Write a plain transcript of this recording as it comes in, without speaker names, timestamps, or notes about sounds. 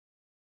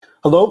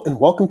Hello, and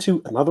welcome to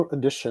another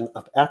edition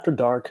of After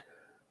Dark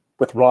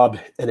with Rob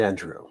and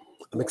Andrew.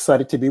 I'm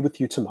excited to be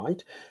with you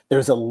tonight.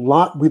 There's a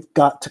lot we've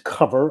got to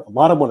cover, a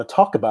lot I want to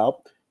talk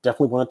about.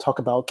 Definitely want to talk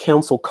about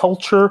cancel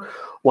culture,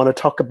 want to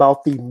talk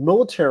about the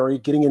military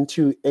getting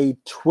into a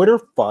Twitter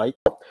fight.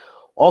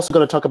 Also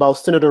going to talk about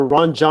Senator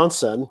Ron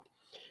Johnson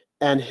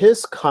and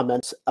his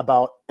comments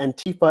about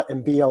Antifa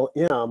and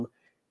BLM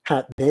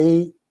had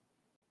they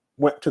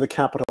went to the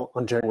Capitol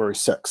on January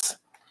 6th.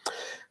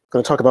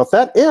 Going to talk about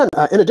that. And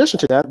in addition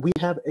to that, we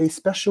have a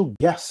special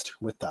guest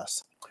with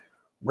us,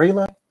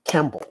 Rayla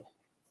Campbell.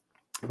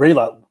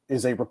 Rayla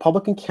is a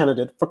Republican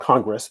candidate for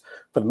Congress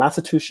for the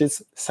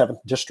Massachusetts 7th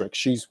District.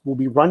 She will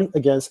be running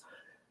against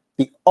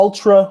the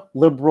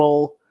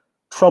ultra-liberal,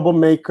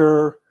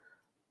 troublemaker,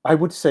 I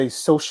would say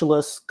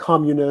socialist,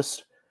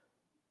 communist,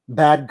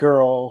 bad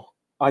girl,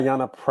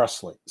 Ayanna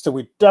Pressley. So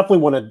we definitely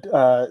want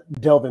to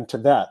delve into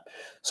that.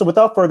 So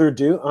without further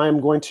ado, I'm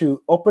going to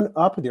open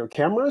up their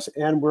cameras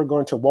and we're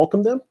going to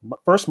welcome them.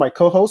 First, my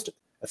co-host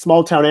at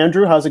Small Town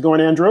Andrew. How's it going,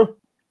 Andrew?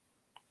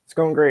 It's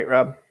going great,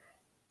 Rob.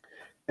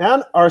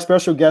 And our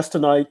special guest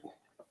tonight,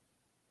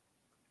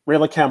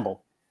 Rayla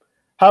Campbell.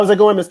 How's it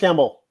going, Miss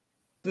Campbell?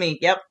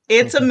 Yep.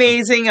 It's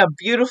amazing. A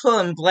beautiful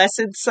and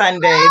blessed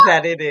Sunday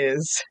that it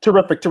is.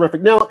 Terrific,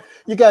 terrific. Now,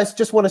 you guys,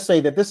 just want to say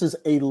that this is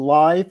a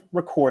live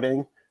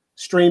recording,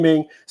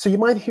 streaming, so you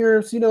might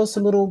hear,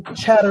 some little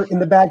chatter in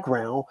the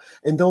background,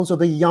 and those are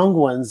the young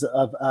ones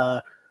of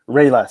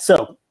Rayla.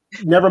 So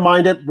never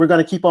mind it. We're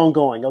going to keep on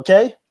going,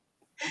 okay?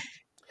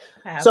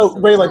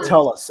 Absolutely. So Rayla,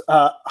 tell us,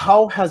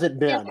 how has it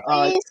been?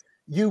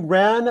 You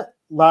ran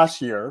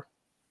last year,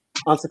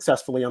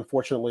 unsuccessfully,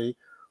 unfortunately,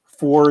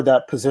 for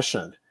that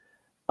position.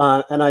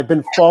 And I've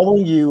been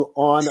following you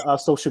on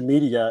social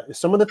media.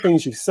 Some of the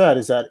things you said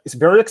is that it's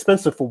very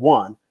expensive for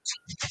one.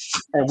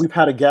 And we've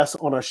had a guest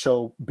on our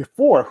show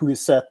before who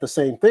has said the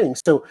same thing.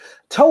 So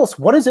tell us,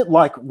 what is it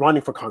like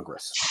running for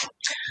Congress?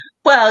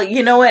 Well,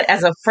 you know what?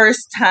 As a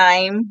first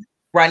time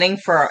running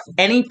for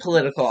any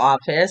political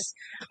office,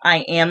 I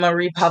am a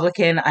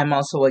Republican. I'm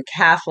also a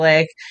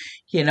Catholic.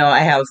 I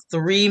have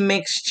 3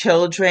 mixed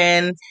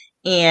children,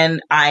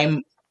 and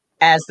I'm,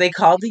 as they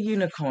call, the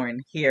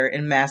unicorn here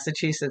in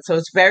Massachusetts. So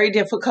it's very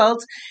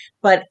difficult.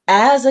 But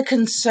as a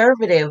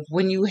conservative,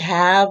 when you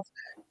have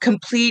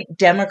complete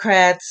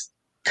Democrats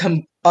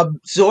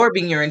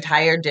absorbing your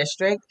entire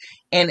district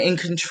and in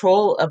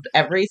control of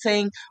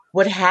everything,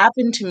 what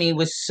happened to me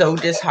was so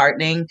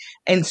disheartening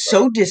and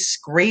so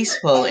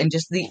disgraceful, and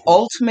just the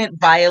ultimate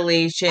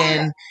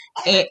violation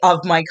of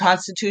my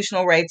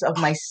constitutional rights, of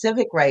my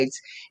civic rights.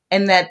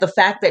 And that the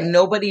fact that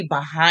nobody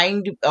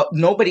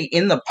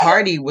in the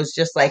party was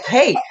just like,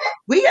 hey,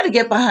 we got to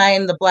get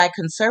behind the Black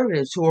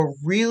conservatives who are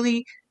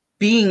really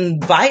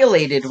being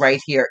violated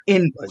right here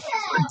in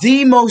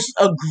the most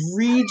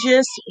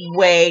egregious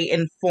way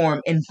and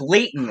form, and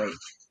blatantly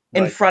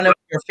in front of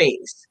your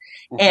face.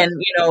 And,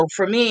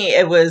 for me,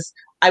 I was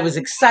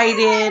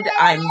excited.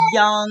 I'm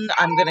young.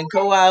 I'm going to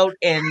go out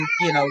and,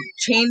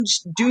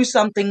 do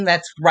something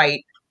that's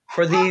right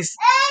for these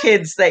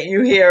kids that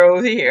you hear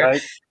over here.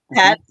 Right.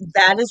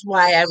 That is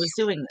why I was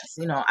doing this.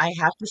 I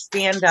have to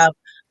stand up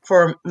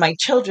for my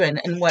children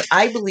and what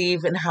I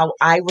believe and how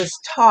I was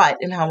taught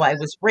and how I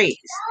was raised.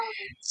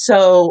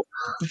 So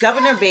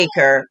Governor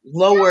Baker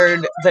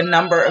lowered the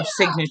number of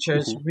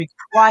signatures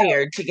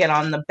required to get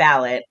on the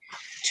ballot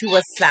to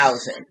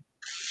 1,000.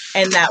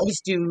 And that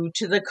was due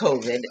to the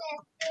COVID.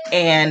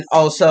 And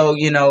also,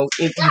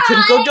 if you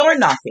couldn't go door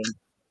knocking.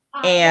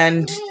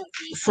 And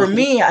for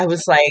me, I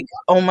was like,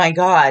 oh my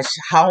gosh,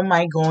 how am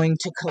I going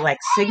to collect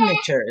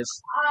signatures?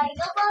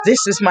 This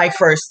is my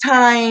first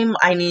time.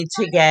 I need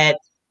to get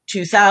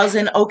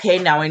 2,000. Okay,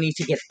 now I need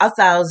to get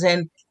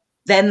 1,000.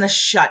 Then the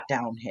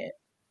shutdown hit.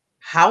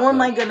 How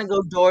am I going to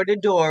go door to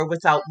door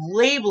without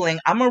labeling?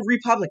 I'm a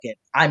Republican.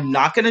 I'm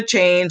not going to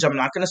change. I'm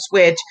not going to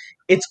switch.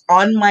 It's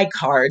on my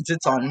cards.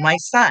 It's on my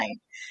sign.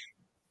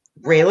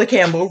 Rayla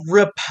Campbell,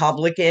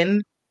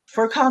 Republican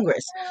for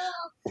Congress.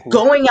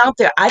 Going out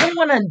there, I don't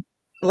want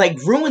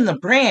to ruin the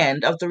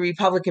brand of the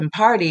Republican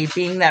Party,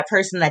 being that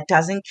person that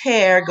doesn't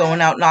care,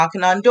 going out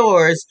knocking on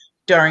doors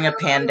during a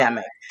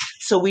pandemic.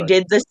 So we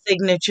did the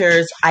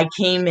signatures. I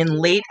came in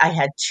late. I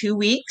had 2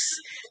 weeks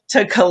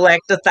to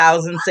collect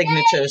 1,000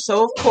 signatures.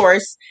 So, of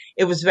course,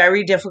 it was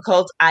very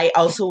difficult. I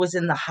also was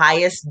in the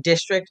highest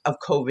district of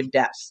COVID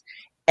deaths.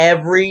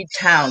 Every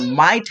town,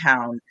 my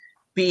town,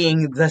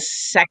 being the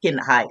second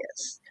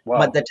highest. Wow.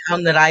 But the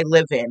town that I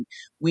live in,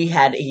 we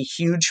had a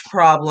huge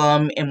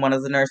problem in one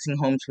of the nursing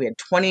homes. We had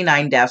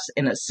 29 deaths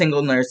in a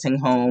single nursing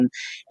home.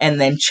 And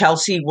then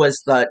Chelsea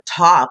was the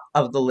top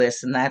of the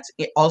list. And that's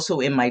also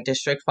in my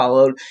district,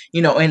 followed,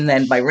 and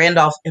then by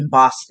Randolph and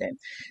Boston.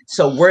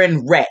 So we're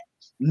in red.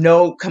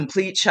 No,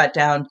 complete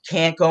shutdown.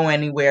 Can't go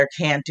anywhere.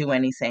 Can't do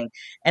anything.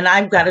 And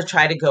I've got to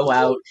try to go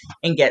out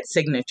and get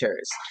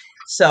signatures.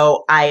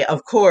 So I,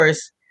 of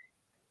course,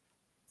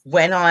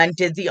 went on,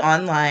 did the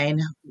online.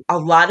 A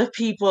lot of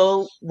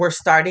people were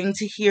starting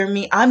to hear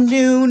me. I'm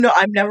new. No,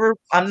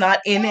 I'm not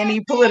in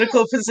any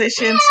political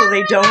position, so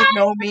they don't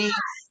know me.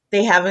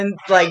 They haven't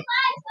like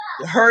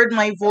heard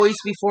my voice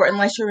before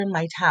unless you're in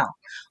my town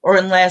or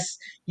unless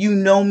you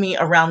know me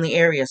around the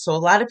area. So a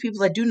lot of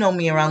people that do know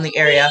me around the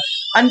area,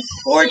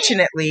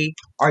 unfortunately,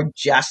 are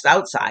just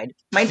outside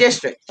my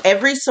district.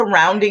 Every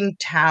surrounding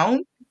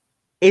town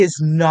is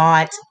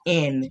not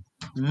in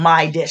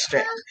my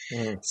district.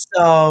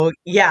 So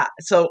yeah,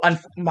 so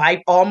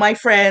all my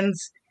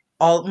friends,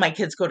 all my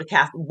kids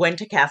went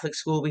to Catholic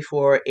school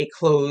before it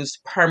closed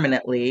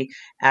permanently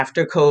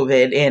after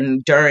COVID,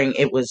 and during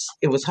it was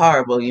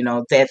horrible. You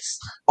know, that's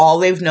all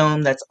they've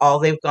known, that's all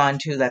they've gone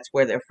to, that's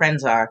where their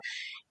friends are.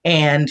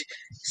 And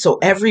so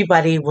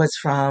everybody was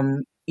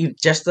from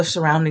just the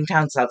surrounding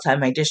towns outside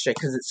my district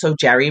because it's so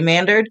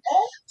gerrymandered.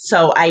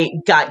 So I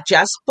got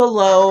just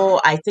below,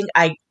 I think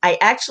I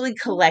actually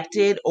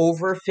collected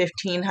over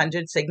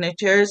 1,500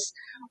 signatures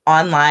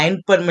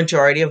online, but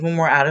majority of them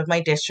were out of my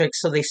district.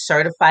 So they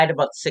certified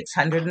about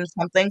 600 and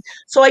something.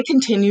 So I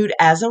continued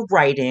as a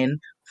write-in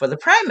for the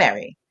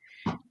primary.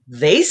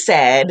 They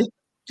said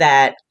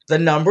that the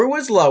number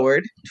was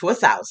lowered to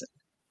 1,000.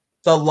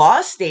 The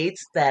law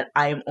states that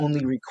I am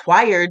only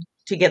required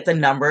to get the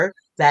number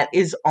that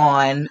is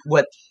on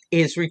what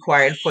is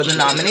required for the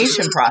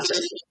nomination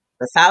process,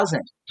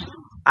 1,000.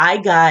 I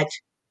got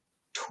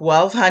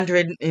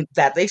 1,200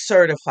 that they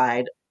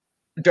certified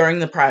during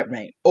the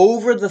primary,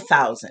 over the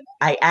 1,000.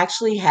 I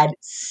actually had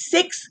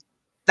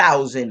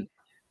 6,000,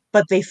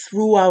 but they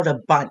threw out a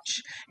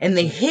bunch and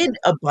they hid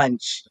a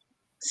bunch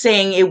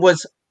saying it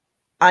was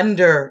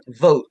under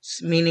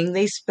votes, meaning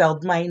they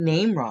spelled my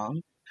name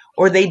wrong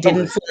or they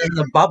didn't fill in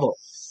the bubble.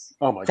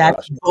 Oh my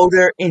That's gosh.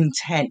 voter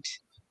intent.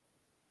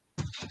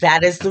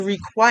 That is the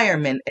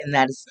requirement, and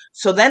that is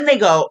so. Then they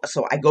go.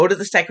 So I go to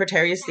the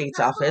Secretary of State's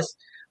office.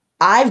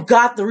 I've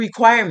got the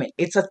requirement.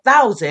 It's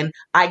 1,000.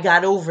 I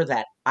got over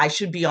that. I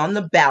should be on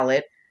the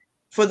ballot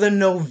for the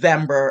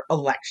November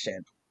election,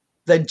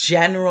 the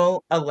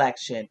general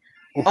election.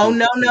 Oh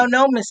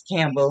no, Miss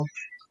Campbell,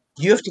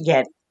 you have to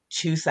get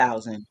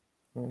 2,000.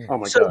 Oh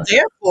my So gosh.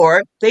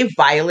 therefore, they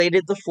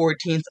violated the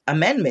 14th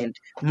Amendment,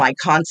 my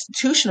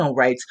constitutional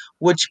rights,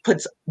 which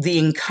puts the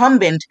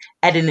incumbent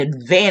at an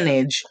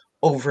advantage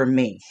over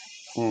me.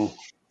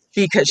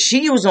 Because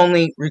she was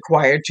only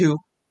required to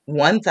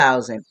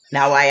 1,000.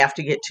 Now I have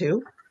to get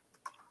 2.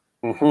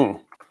 Mm-hmm.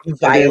 You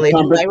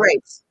violated my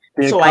rights.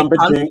 The So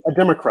incumbent being a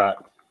Democrat.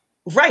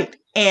 Right.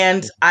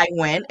 And I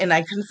went and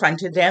I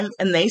confronted them,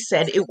 and they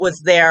said it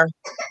was their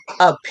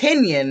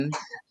opinion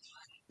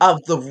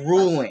of the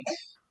ruling,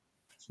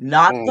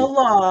 not the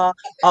law,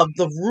 of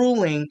the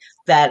ruling,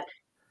 that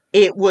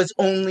it was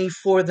only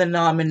for the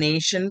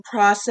nomination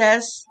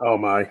process, Oh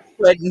my.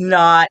 but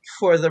not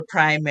for the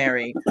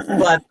primary.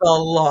 But the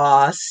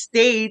law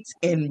states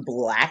in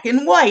black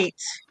and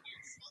white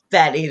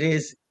that it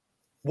is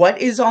what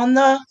is on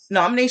the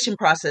nomination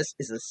process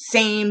is the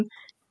same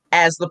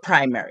as the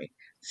primary.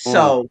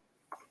 So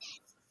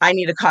I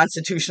need a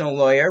constitutional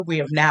lawyer. We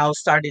have now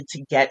started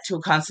to get to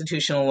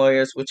constitutional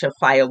lawyers, which have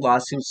filed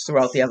lawsuits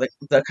throughout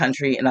the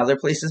country and other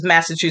places.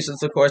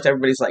 Massachusetts, of course,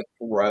 everybody's like,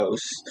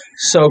 gross,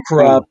 so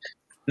corrupt,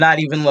 not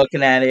even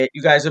looking at it.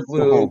 You guys are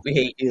blue. We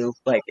hate you.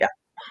 Like, yeah.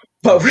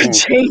 But we're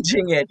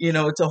changing it. You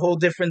know, it's a whole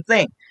different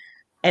thing.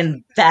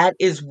 And that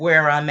is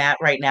where I'm at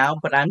right now,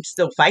 but I'm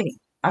still fighting.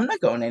 I'm not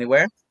going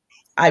anywhere.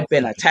 I've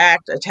been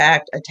attacked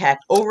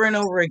over and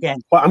over again.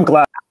 Well, I'm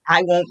glad.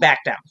 I won't back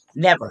down.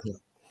 Never.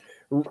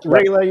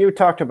 Rayla, you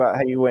talked about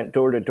how you went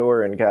door to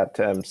door and got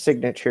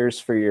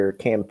signatures for your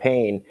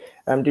campaign.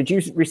 Did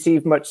you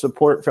receive much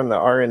support from the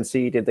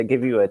RNC? Did they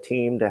give you a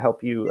team to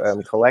help you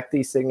collect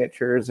these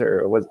signatures,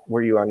 or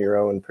were you on your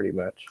own pretty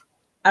much?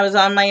 I was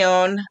on my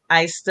own.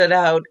 I stood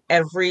out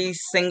every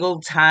single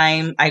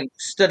time. I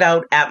stood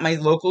out at my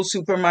local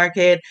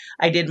supermarket.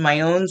 I did my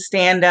own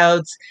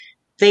standouts.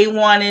 They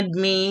wanted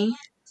me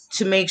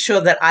to make sure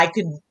that I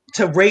could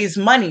to raise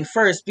money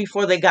first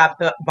before they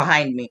got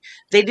behind me.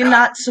 They did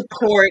not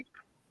support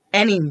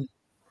any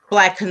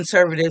Black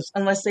conservatives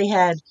unless they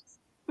had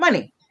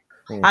money.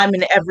 I'm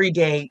an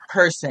everyday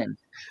person.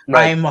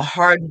 Right. I'm a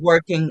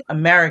hardworking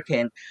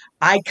American.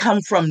 I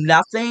come from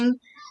nothing,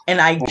 and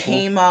I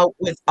came out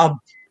with a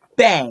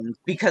bang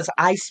because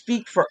I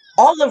speak for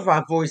all of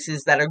our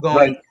voices that are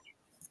going,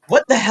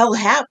 what the hell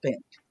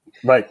happened?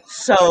 Right.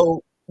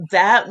 So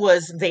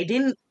they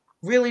didn't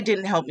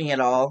help me at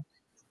all.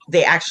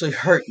 They actually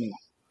hurt me.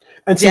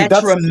 And see,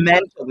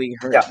 detrimentally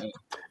hurt me.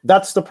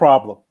 That's the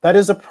problem. That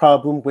is a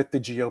problem with the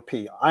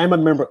GOP. I'm a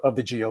member of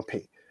the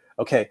GOP.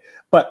 Okay.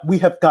 But we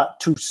have got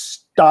to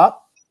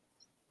stop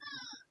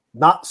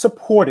not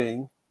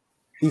supporting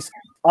these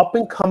up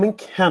and coming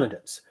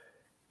candidates.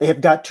 They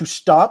have got to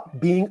stop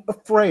being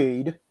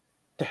afraid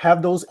to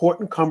have those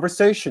important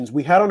conversations.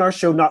 We had on our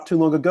show not too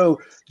long ago,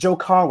 Joe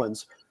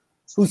Collins,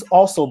 who's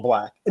also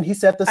Black, and he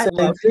said the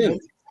same thing.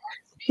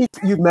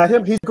 You've met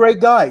him. He's a great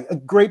guy, a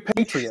great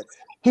patriot.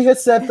 He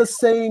has said the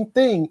same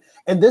thing.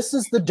 And this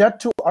is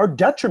to our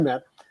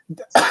detriment,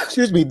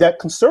 that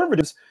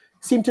conservatives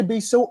seem to be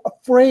so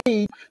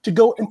afraid to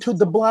go into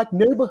the Black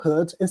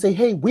neighborhoods and say,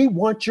 hey, we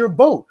want your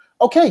vote.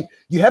 Okay,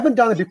 you haven't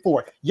done it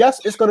before.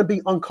 Yes, it's going to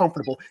be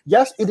uncomfortable.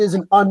 Yes, it is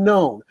an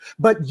unknown,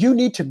 but you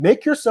need to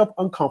make yourself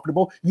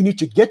uncomfortable. You need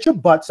to get your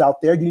butts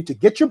out there. You need to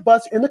get your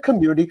butts in the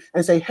community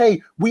and say,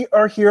 hey, we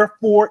are here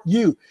for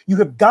you. You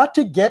have got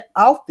to get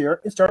out there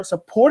and start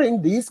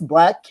supporting these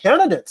Black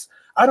candidates.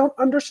 I don't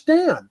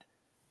understand.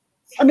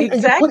 I mean,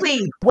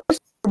 exactly.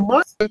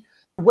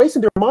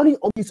 Wasting their money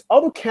on these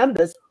other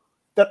candidates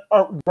that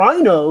are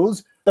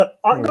rhinos that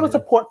aren't going to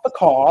support the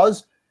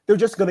cause. They're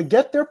just going to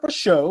get there for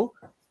show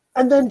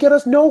and then get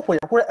us nowhere.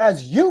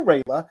 Whereas you,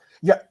 Rayla,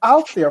 you're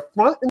out there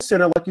front and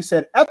center, like you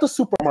said, at the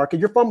supermarket.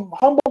 You're from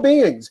humble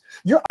beings.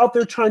 You're out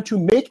there trying to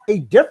make a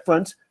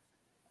difference.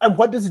 And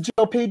what does the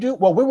GOP do?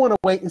 Well, we want to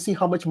wait and see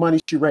how much money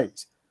she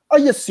raised. Are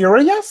you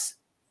serious?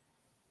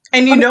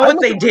 And you know what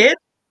they did?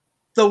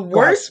 The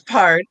worst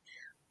part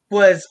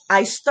was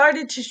I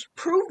started to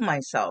prove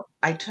myself.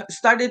 I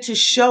started to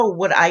show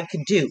what I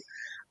could do.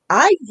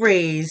 I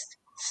raised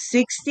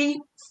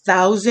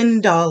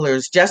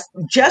 $60,000,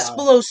 just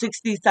below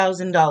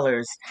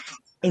 $60,000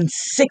 in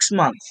 6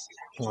 months.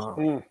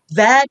 Wow.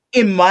 That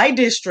in my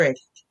district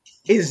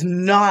is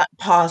not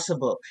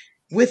possible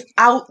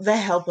without the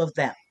help of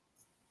them.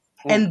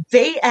 And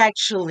they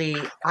actually,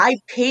 I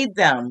paid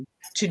them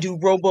to do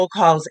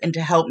robocalls and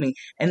to help me.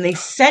 And they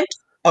sent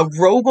a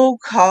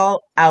robocall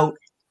out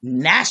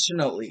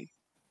nationally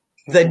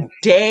the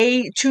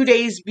 2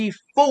 days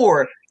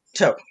before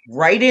to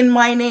write in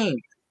my name.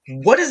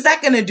 What is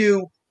that going to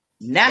do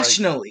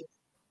nationally?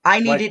 I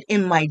need it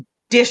in my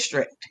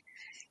district.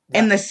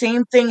 And the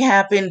same thing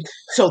happened.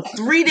 So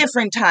 3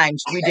 different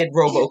times we did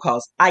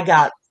robocalls. I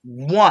got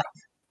 1.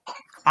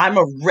 I'm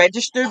a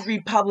registered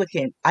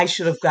Republican. I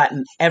should have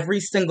gotten every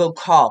single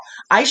call.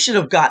 I should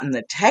have gotten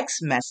the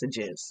text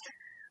messages.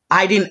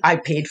 I didn't. I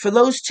paid for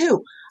those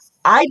too.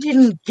 I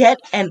didn't get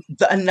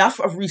enough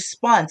of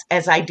response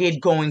as I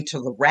did going to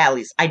the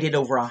rallies. I did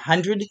over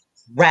 100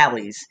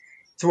 rallies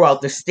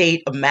throughout the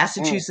state of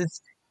Massachusetts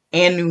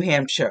and New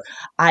Hampshire.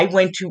 I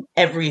went to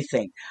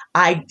everything.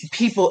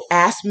 People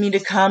asked me to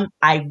come.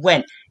 I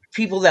went.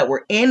 People that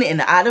were in and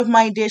out of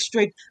my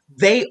district,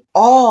 they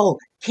all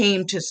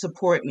came to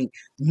support me.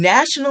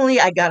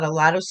 Nationally, I got a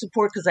lot of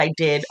support because I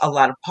did a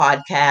lot of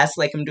podcasts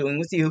like I'm doing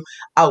with you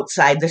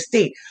outside the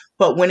state.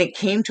 But when it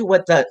came to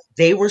what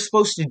they were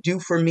supposed to do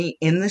for me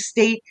in the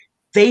state,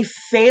 they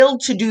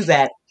failed to do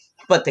that,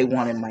 but they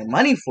wanted my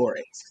money for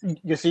it.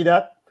 You see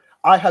that?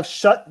 I have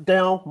shut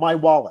down my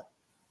wallet.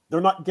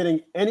 They're not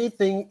getting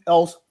anything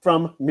else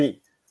from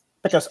me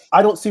because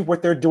I don't see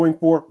what they're doing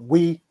for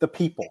we the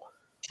people.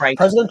 Right.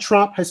 President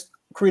Trump has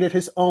created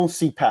his own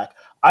CPAC.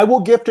 I will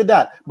give to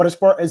that. But as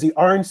far as the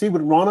RNC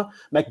with Ronna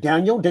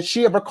McDaniel, did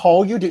she ever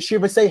call you? Did she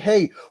ever say,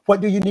 hey,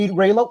 what do you need,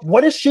 Rayla?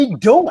 What is she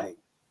doing?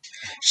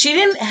 She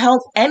didn't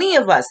help any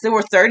of us. There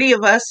were 30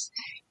 of us,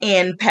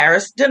 and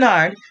Paris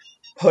Denard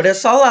put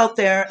us all out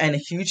there and a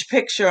huge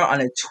picture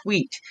on a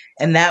tweet.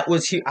 And that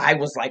was, I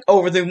was like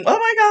over the, oh my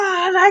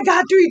God, I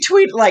got to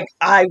retweet. Like,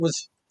 I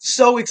was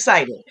so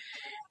excited.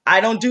 I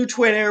don't do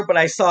Twitter, but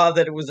I saw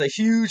that it was a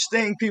huge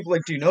thing. People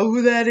like, do you know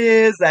who that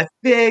is? That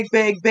big,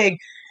 big, big.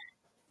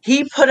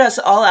 He put us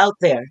all out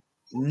there.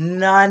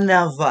 None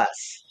of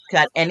us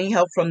got any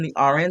help from the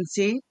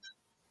RNC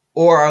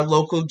or our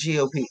local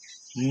GOP.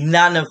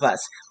 None of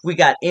us. We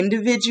got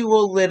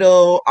individual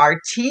little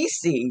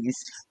RTCs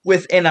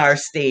within our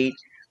state,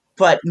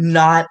 but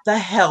not the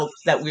help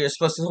that we were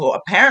supposed to. So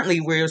apparently,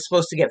 we were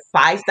supposed to get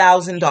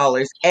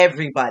 $5,000,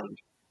 everybody,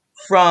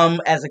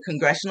 as a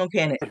congressional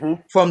candidate,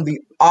 from the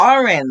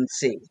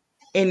RNC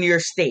in your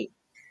state,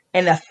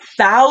 and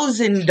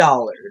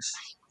 $1,000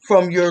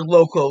 from your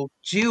local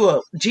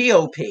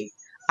GOP.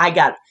 I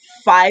got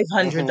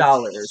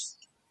 $500.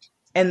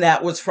 And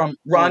that was from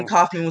Ron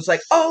Kaufman. Was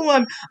like,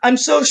 oh, I'm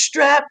so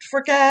strapped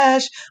for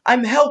cash.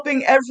 I'm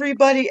helping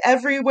everybody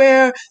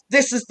everywhere.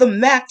 This is the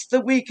max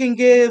that we can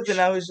give. And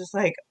I was just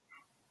like,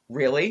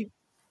 really?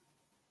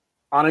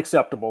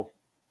 Unacceptable.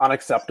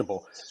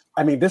 Unacceptable.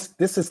 I mean, this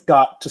has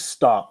got to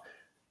stop.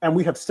 And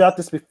we have said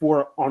this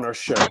before on our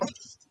show.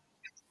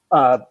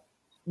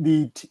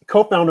 The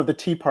co-founder of the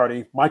Tea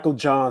Party, Michael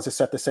Johns, has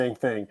said the same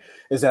thing,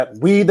 is that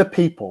we, the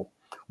people,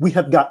 we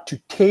have got to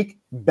take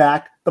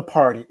back the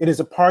party. It is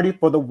a party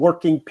for the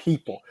working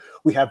people.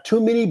 We have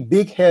too many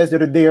big heads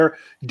that are there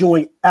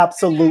doing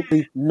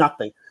absolutely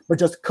nothing, but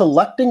just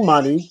collecting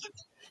money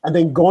and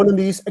then going on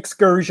these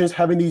excursions,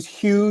 having these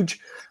huge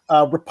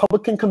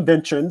Republican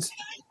conventions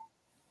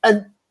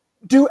and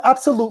do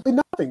absolutely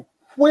nothing.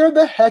 Where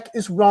the heck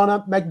is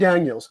Ronna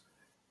McDaniels?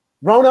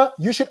 Ronna,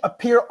 you should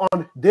appear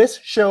on this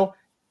show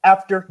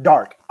after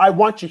dark. I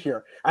want you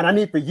here. And I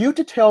need for you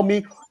to tell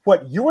me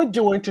what you are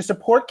doing to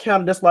support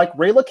candidates like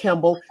Rayla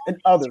Campbell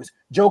and others,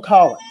 Joe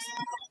Collins.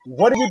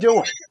 What are you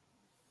doing?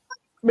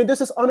 I mean,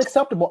 this is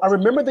unacceptable. I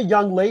remember the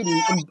young lady,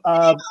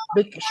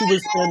 she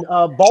was in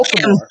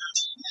Baltimore,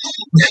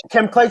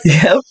 Kim Clayson.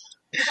 Yep.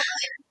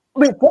 I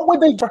mean, what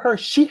would they do for her?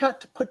 She had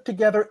to put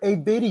together a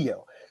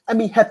video. I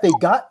mean, had they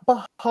got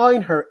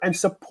behind her and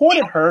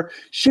supported her,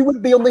 she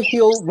would be on the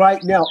hill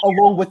right now,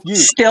 along with you.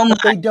 Still not.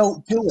 But they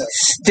don't do it.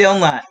 Still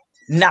not.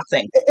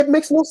 Nothing. It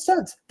makes no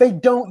sense. They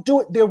don't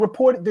do it. They're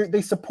reported.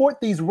 They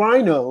support these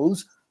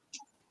rhinos,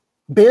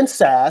 Ben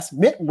Sass,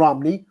 Mitt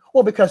Romney,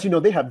 well, because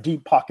they have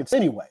deep pockets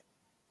anyway.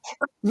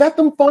 Let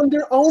them fund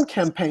their own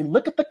campaign.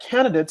 Look at the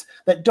candidates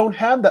that don't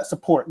have that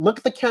support. Look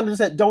at the candidates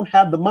that don't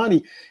have the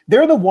money.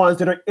 They're the ones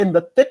that are in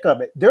the thick of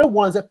it. They're the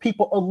ones that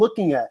people are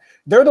looking at.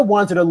 They're the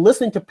ones that are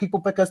listening to people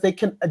because they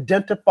can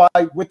identify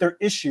with their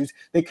issues.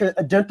 They can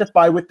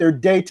identify with their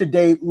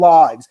day-to-day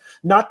lives.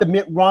 Not the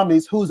Mitt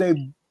Romneys, who's a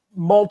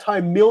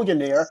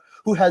multi-millionaire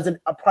who has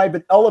a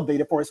private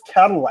elevator for his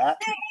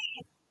Cadillac.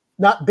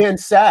 Not Ben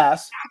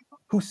Sass,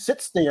 who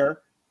sits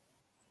there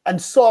and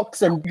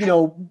sulks and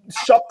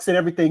shucks and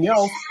everything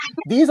else.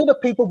 These are the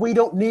people we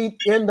don't need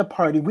in the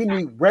party. We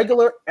need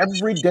regular,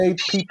 everyday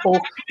people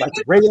like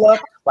Rayla,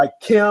 like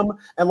Kim,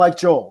 and like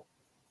Joel.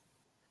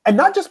 And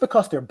not just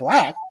because they're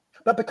Black,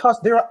 but because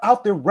they're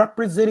out there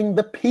representing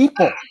the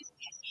people.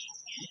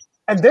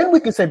 And then we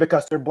can say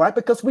because they're Black,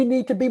 because we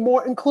need to be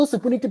more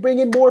inclusive. We need to bring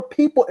in more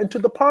people into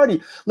the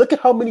party. Look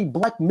at how many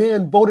Black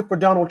men voted for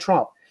Donald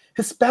Trump,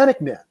 Hispanic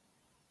men.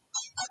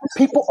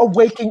 People are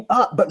waking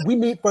up, but we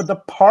need for the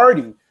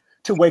party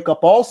to wake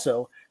up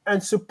also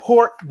and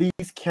support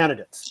these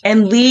candidates.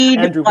 And lead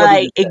Andrew,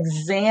 by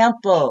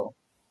example.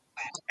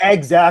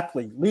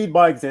 Exactly. Lead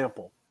by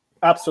example.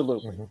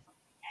 Absolutely.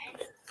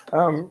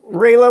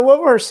 Rayla,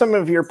 what were some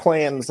of your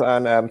plans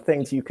on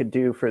things you could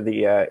do for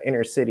the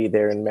inner city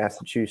there in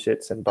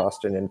Massachusetts and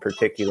Boston in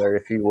particular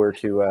if you were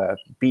to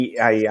beat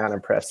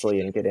Ayanna Pressley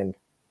and get in?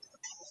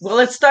 Well,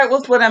 let's start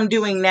with what I'm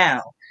doing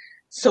now.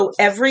 So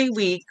every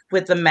week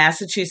with the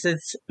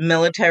Massachusetts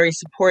Military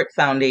Support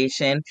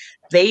Foundation,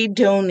 they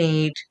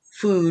donate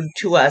food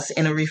to us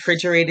in a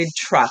refrigerated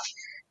truck.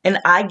 And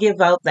I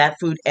give out that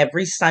food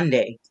every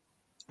Sunday.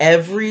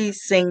 Every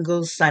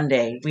single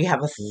Sunday. We have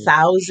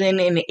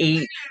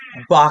 1,008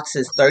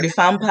 boxes,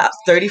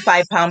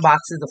 35-pound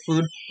boxes of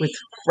food with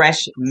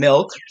fresh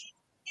milk.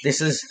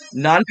 This is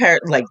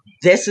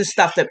this is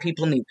stuff that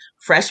people need.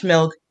 Fresh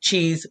milk,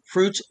 cheese,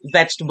 fruits,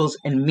 vegetables,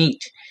 and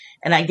meat.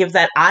 And I give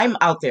that. I'm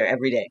out there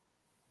every day.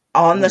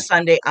 On the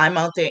Sunday, I'm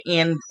out there,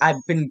 and I've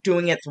been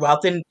doing it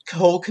throughout the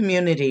whole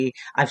community.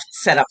 I've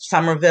set up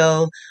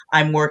Somerville.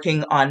 I'm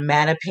working on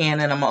Mattapan,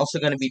 and I'm also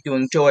going to be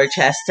doing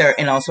Dorchester,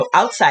 and also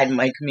outside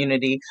my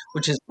community,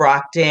 which is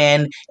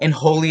Brockton and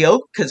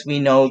Holyoke, because we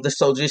know the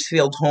Soldiers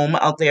Field Home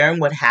out there and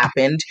what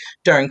happened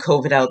during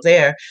COVID out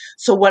there.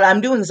 So what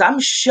I'm doing is I'm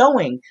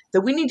showing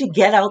that we need to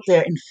get out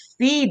there and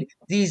feed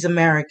these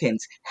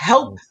Americans,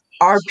 help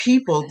our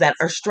people that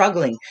are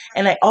struggling.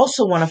 And I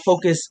also want to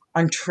focus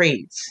on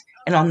trades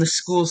and on the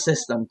school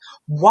system.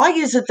 Why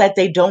is it that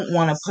they don't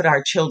want to put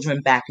our children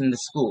back into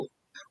school?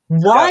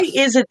 Why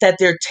is it that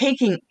they're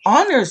taking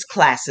honors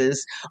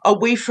classes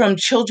away from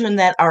children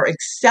that are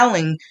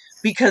excelling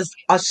because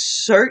a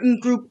certain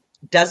group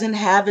doesn't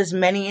have as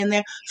many in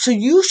there? So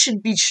you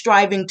should be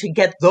striving to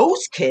get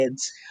those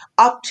kids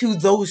up to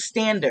those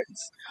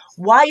standards.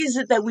 Why is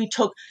it that we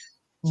took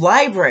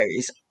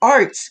libraries,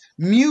 arts,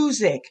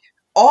 music,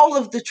 all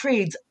of the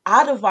trades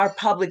out of our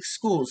public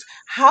schools?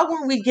 How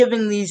are we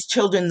giving these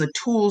children the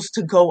tools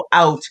to go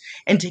out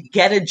and to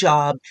get a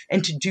job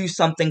and to do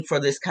something for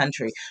this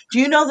country?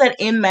 Do you know that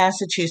in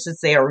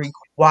Massachusetts, they are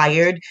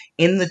required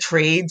in the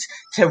trades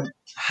to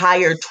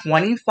hire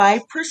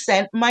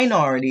 25%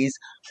 minorities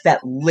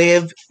that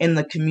live in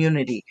the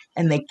community?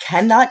 And they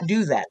cannot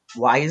do that.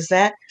 Why is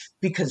that?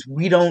 Because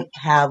we don't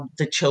have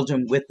the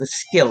children with the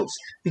skills,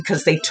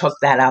 because they took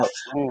that out.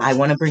 I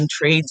want to bring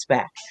trades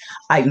back.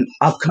 I'm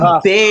a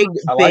big,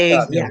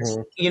 yes.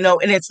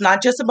 And it's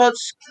not just about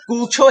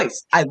school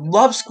choice. I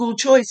love school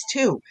choice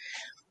too,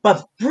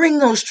 but bring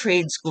those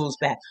trade schools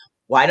back.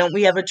 Why don't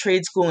we have a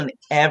trade school in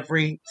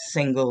every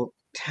single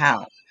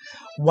town?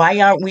 Why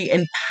aren't we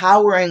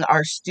empowering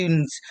our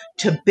students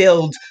to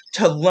build,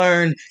 to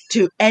learn,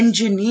 to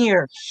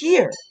engineer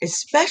here,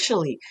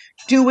 especially?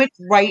 Do it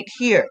right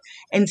here.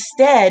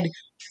 Instead,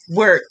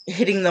 we're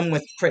hitting them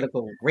with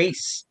critical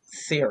race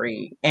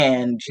theory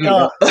and,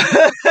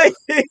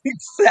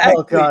 exactly.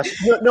 Oh, gosh.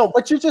 No,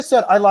 what you just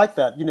said, I like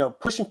that,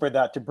 pushing for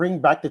that, to bring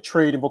back the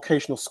trade and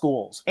vocational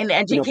schools. And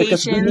because we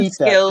education, need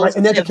that, skills, right?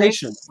 And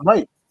education,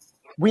 right.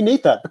 We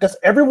need that because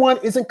everyone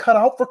isn't cut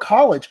out for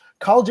college.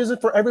 College isn't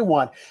for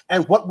everyone.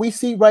 And what we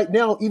see right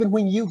now, even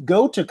when you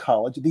go to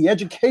college, the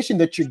education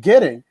that you're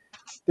getting,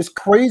 this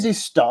crazy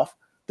stuff,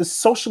 the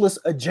socialist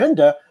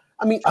agenda,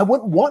 I mean, I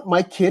wouldn't want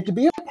my kid to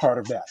be a part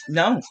of that.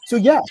 No. So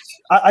yes,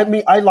 I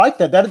mean, I like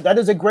that. That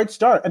is a great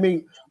start. I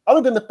mean,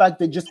 other than the fact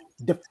that just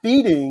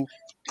defeating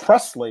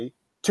Pressley,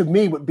 to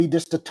me, would be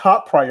just the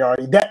top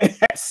priority. That in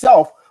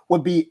itself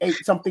would be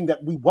something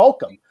that we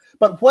welcome.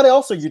 But what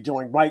else are you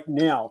doing right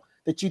now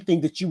that you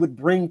think that you would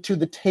bring to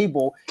the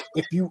table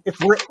if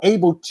we're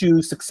able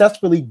to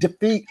successfully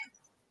defeat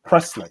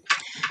Pressley?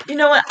 You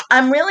know what?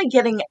 I'm really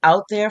getting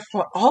out there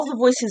for all the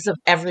voices of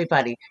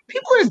everybody.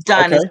 People are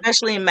done,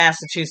 especially in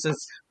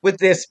Massachusetts, with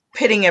this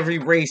pitting every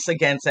race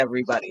against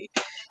everybody.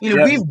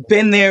 Yes. We've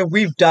been there,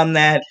 we've done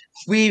that.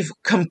 We've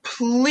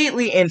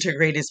completely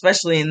integrated,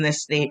 especially in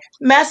this state.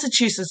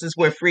 Massachusetts is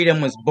where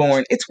freedom was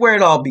born. It's where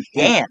it all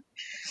began.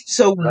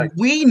 So Right.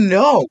 we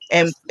know,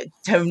 and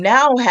to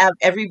now have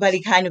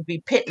everybody kind of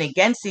be pitting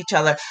against each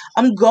other,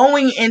 I'm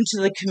going into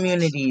the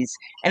communities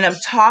and I'm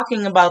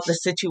talking about the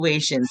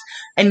situations.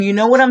 And you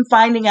know what I'm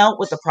finding out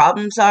what the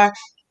problems are?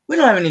 We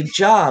don't have any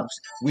jobs.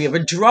 We have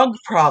a drug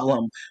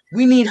problem.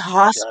 We need Yes.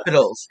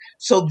 hospitals.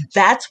 So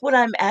that's what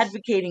I'm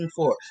advocating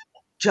for.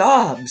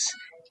 Jobs.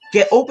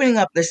 Get opening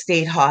up the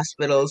state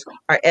hospitals,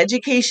 our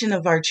education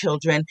of our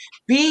children,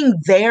 being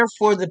there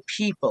for the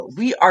people.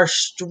 We are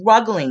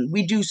struggling.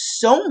 We do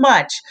so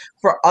much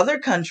for other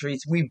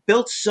countries. We've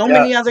built so Yeah.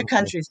 many other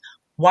countries.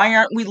 Why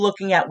aren't we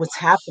looking at what's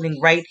happening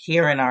right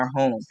here in our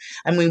home?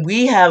 I mean,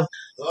 we have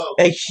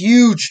a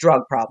huge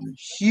drug problem,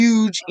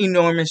 huge,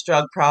 enormous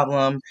drug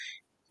problem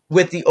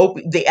with the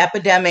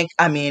epidemic.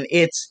 I mean,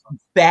 it's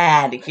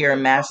bad here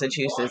in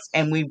Massachusetts,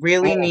 and we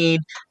really need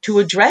to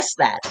address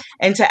that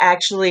and to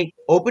actually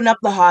open up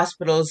the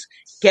hospitals,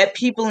 get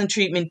people in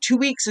treatment. 2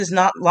 weeks is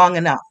not long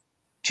enough.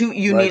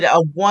 You Right. need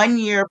a 1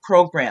 year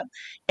program,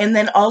 and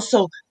then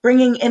also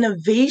bringing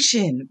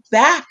innovation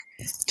back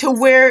to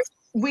where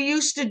we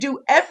used to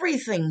do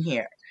everything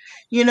here.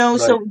 Right.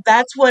 So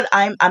that's what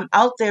I'm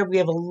out there. We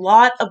have a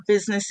lot of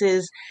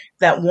businesses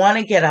that want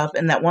to get up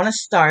and that want to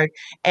start,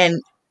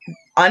 and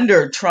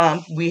under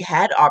Trump, we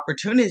had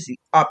opportunity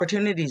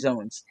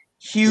zones,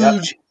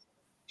 Yep.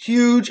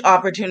 huge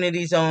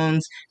opportunity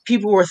zones.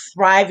 People were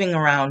thriving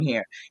around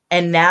here,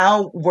 and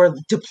now we're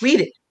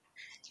depleted.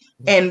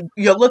 And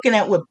you're looking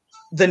at what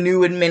the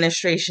new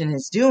administration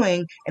is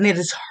doing, and it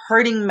is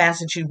hurting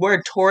Massachusetts. We're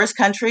a tourist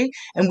country,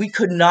 and we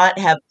could not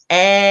have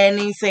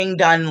anything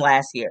done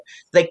last year.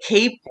 The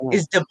Cape Mm.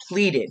 is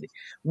depleted.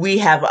 We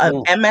have a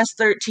Mm.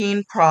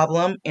 MS-13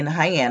 problem in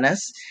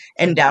Hyannis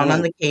and down on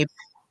Mm. the Cape.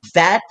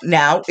 That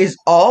now is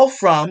all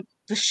from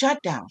the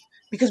shutdown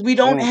because we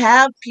don't Mm.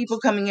 have people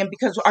coming in,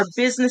 because our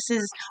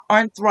businesses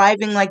aren't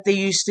thriving like they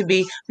used to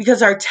be,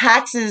 because our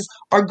taxes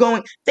are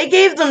going. They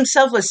gave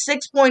themselves a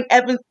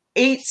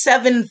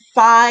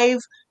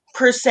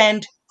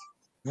 6.875%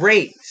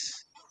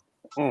 raise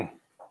Mm.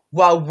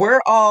 while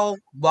we're all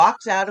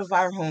locked out of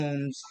our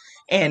homes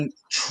and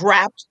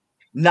trapped,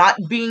 not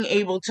being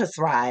able to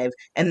thrive,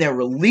 and they're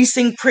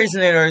releasing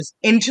prisoners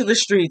into the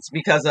streets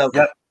because of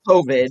Yep.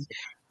 COVID.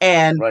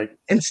 And Right.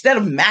 instead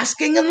of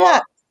masking them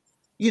up,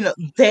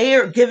 they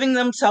are giving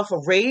themselves a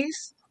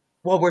raise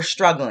while we're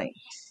struggling.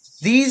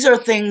 These are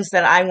things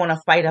that I want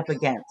to fight up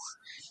against.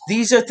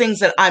 These are things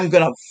that I'm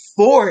going to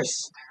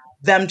force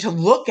them to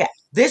look at.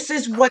 This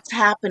is what's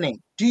happening.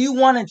 Do you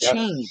want to Yep.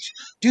 change?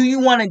 Do you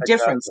want a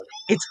difference?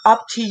 Exactly. It's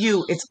up to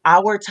you. It's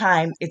our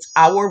time. It's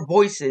our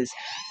voices.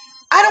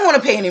 I don't want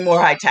to pay any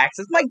more high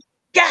taxes. My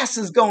gas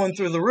is going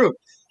through the roof.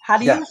 How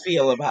do Yeah. you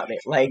feel about it?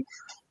 Like,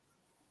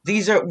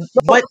 these are No,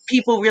 what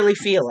people really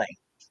feel like.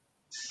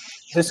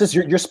 this is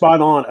you're spot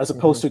on. As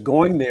opposed to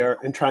going there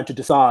and trying to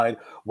decide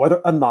whether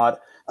or not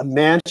a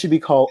man should be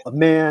called a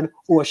man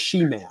or a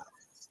she-man.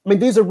 I mean,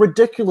 these are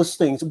ridiculous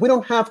things. We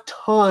don't have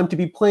time to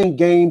be playing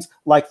games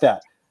like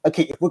that.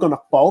 Okay, if we're going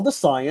to follow the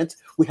science,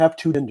 we have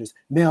two genders,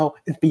 male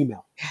and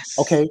female. Yes.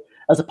 Okay,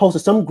 as opposed to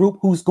some group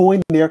who's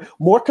going there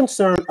more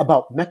concerned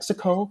about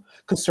Mexico,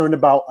 concerned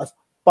about us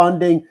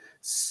funding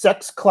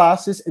sex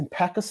classes in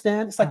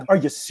Pakistan. It's like, are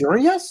you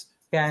serious?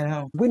 Yeah, I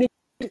know. We need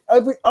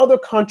every other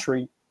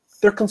country.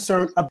 They're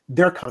concerned about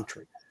their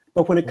country,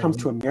 but when it comes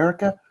to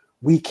America,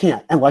 we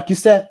can't. And like you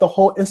said, the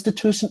whole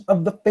institution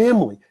of the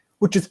family,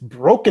 which is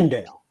broken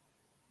down.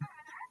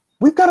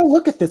 We've got to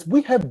look at this.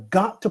 We have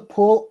got to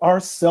pull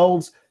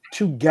ourselves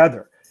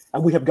together,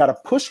 and we have got to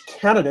push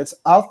candidates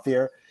out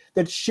there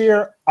that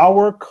share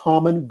our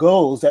common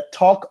goals, that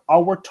talk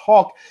our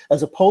talk,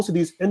 as opposed to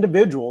these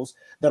individuals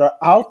that are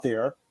out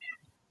there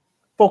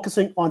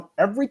focusing on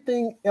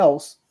everything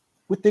else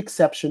with the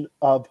exception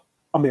of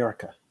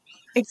America.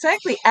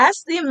 Exactly.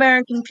 Ask the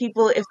American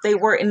people if they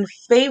were in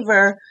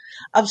favor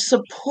of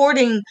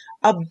supporting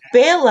a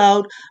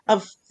bailout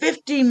of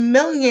 $50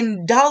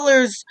 million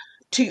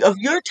of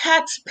your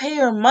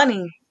taxpayer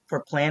money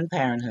for Planned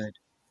Parenthood.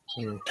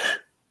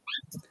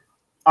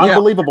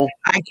 Unbelievable.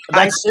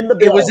 That's in the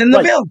bill. It was in the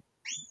Right. bill.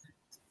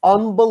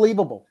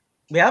 Unbelievable.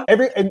 Yep.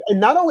 And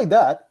not only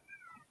that,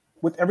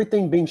 with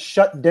everything being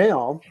shut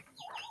down,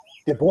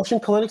 the abortion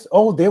clinics,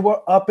 they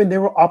were up and they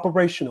were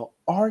operational.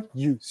 Are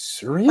you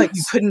serious? But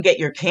you couldn't get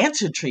your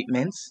cancer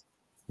treatments.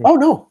 Oh,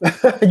 no.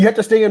 You have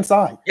to stay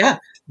inside. Yeah.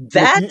 If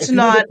That's you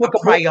not took a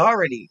a break-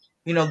 priority.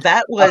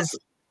 That was,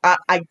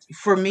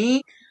 for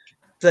me,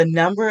 the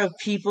number of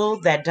people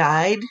that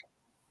died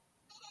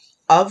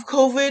of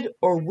COVID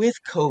or with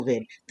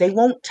COVID, they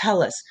won't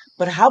tell us.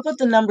 But how about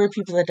the number of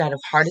people that died of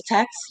heart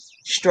attacks,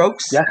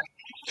 strokes, Yeah.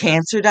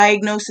 cancer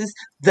diagnosis?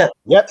 The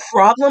Yep.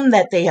 problem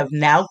that they have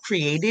now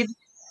created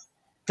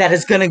that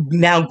is going to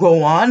now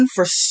go on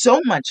for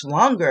so much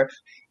longer.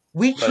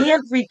 We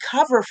can't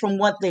recover from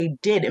what they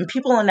did. And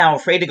people are now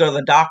afraid to go to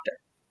the doctor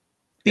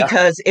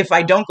because if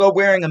I don't go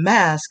wearing a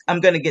mask,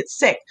 I'm going to get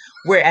sick.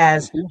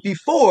 Whereas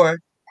before,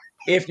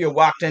 if you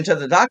walked into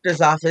the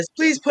doctor's office,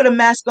 please put a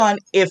mask on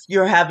if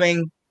you're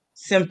having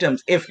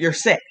symptoms, if you're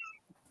sick.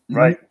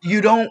 Right.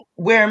 You don't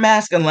wear a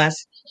mask unless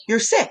you're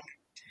sick.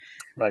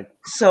 Right.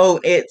 So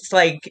it's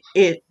like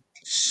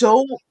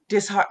so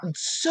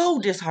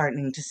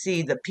disheartening to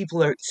see that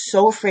people are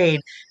so afraid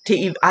to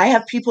even. I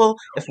have people,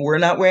 if we're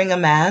not wearing a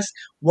mask,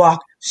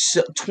 walk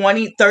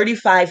 20,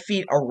 35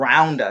 feet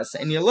around us,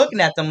 and you're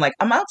looking at them like,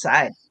 I'm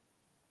outside.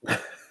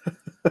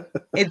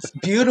 It's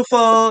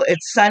beautiful.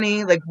 It's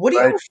sunny. Like, what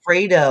are you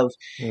afraid of?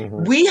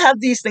 Mhm. We have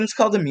these things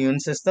called immune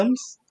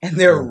systems, and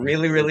they're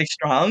really, really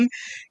strong.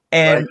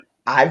 And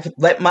I've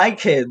let my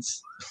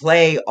kids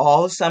play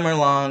all summer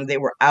long. They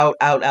were out.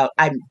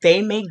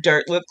 They make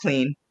dirt look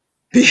clean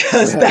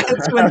because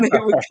that's when they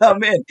would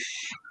come in.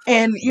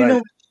 And, you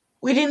know,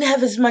 we didn't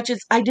have as much as,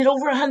 I did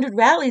over 100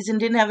 rallies and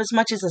didn't have as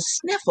much as a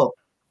sniffle.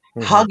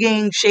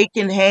 Hugging,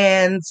 shaking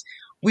hands.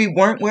 We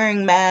weren't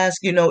wearing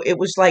masks. You know, it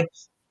was like,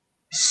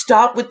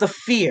 stop with the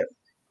fear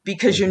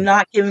because you're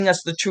not giving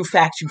us the true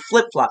facts. You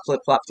flip-flop.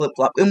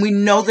 And we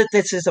know that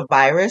this is a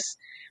virus,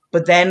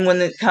 but then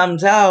when it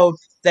comes out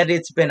that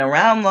it's been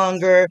around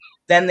longer,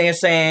 then they're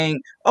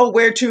saying, oh,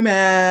 wear 2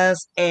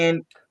 masks.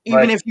 And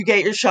even if you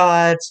get your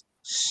shots,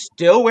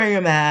 still wear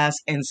your mask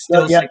and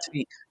still 6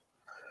 feet.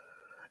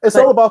 It's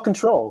all about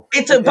control.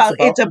 It's a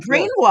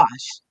brainwash.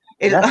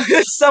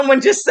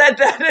 Someone just said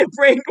that, it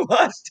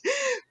brainwashed.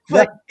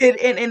 But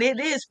it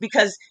is,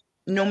 because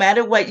no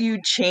matter what you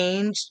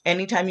change,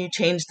 anytime you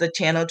change the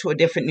channel to a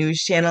different news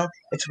channel,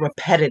 it's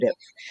repetitive.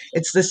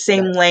 It's the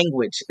same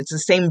language. It's the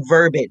same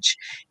verbiage.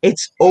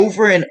 It's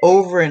over and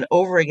over and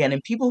over again.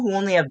 And people who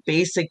only have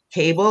basic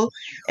cable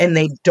and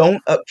they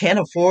can't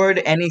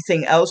afford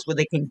anything else where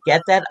they can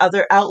get that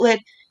other outlet,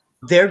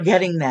 they're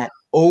getting that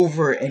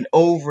over and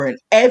over. And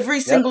every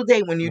single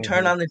day when you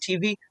turn on the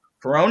TV,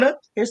 Corona,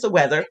 here's the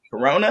weather.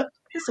 Corona,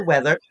 here's the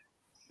weather.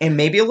 And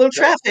maybe a little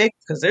traffic,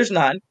 because there's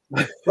none.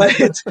 But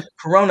it's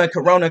Corona.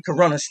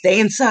 Stay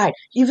inside.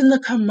 Even the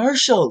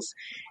commercials.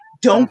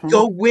 Don't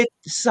go with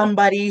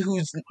somebody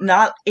who's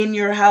not in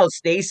your house.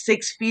 Stay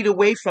 6 feet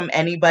away from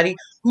anybody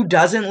who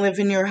doesn't live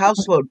in your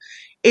household.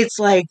 It's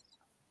like,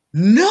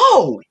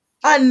 no,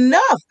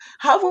 enough.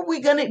 How are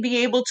we going to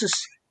be able to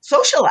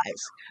socialize?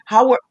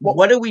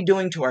 What are we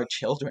doing to our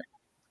children?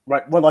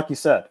 Right. Well, like you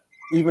said,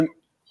 even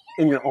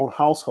in your own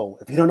household,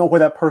 if you don't know where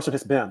that person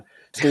has been,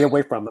 stay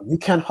away from them. You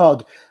can't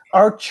hug.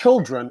 Our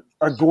children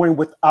are going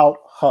without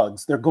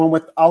hugs. They're going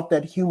without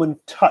that human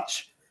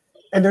touch.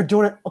 And they're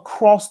doing it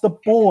across the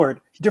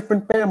board.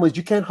 Different families.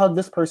 You can't hug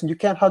this person. You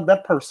can't hug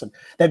that person.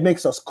 That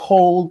makes us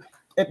cold.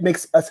 It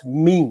makes us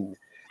mean.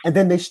 And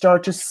then they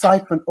start to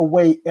siphon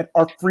away at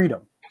our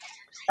freedom.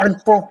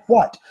 And for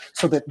what?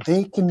 So that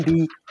they can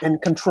be in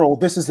control.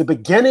 This is the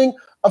beginning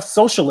of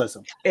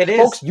socialism. It is.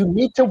 Folks, you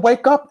need to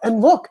wake up and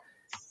look.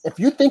 If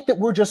you think that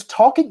we're just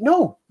talking,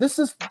 no, this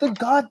is the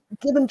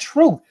God-given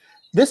truth.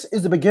 This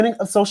is the beginning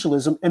of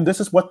socialism, and this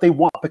is what they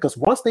want. Because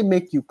once they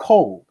make you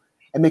cold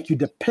and make you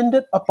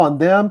dependent upon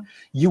them,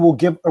 you will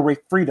give away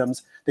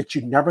freedoms that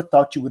you never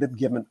thought you would have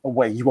given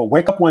away. You will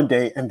wake up one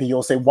day and then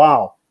you'll say,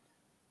 wow,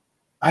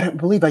 I didn't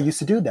believe I used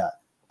to do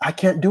that. I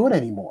can't do it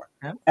anymore.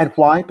 Yep. And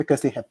why?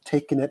 Because they have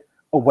taken it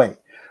away.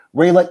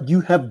 Rayla, you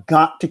have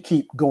got to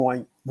keep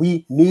going.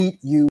 We need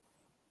you.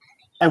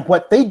 And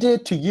what they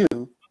did to you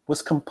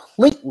was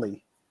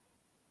completely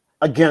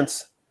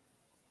against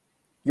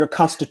your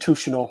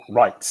constitutional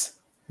rights.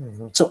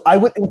 Mm-hmm. So I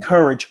would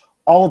encourage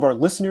all of our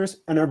listeners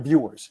and our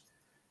viewers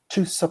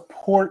to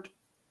support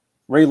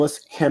Rayla's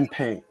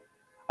campaign.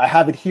 I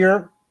have it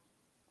here.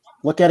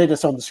 Look at it.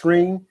 It's on the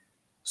screen.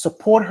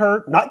 Support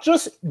her, not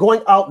just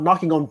going out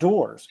knocking on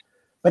doors,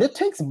 but it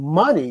takes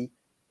money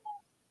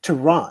to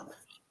run.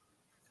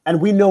 And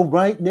we know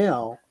right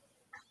now,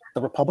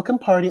 the Republican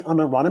Party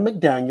under Ronna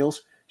McDaniels,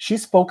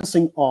 she's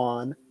focusing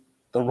on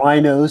the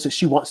rhinos that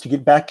she wants to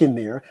get back in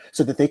there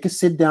so that they can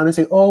sit down and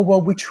say, oh,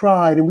 well, we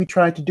tried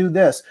to do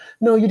this.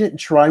 No, you didn't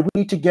try. We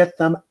need to get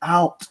them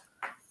out.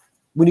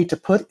 We need to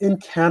put in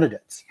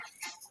candidates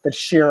that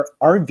share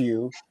our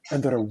view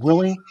and that are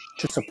willing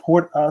to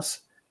support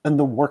us and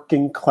the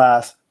working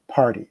class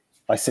party.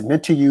 I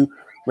submit to you,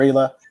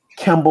 Rayla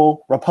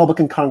Campbell,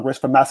 Republican Congress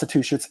from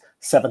Massachusetts,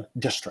 7th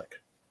District.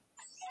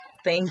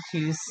 Thank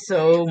you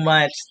so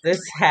much.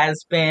 This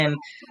has been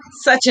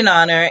such an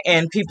honor,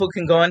 and people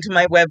can go onto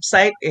my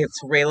website.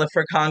 It's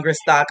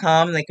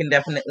RaylaForCongress.com. They can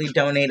definitely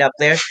donate up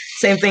there.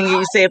 Same thing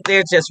you say up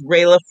there, just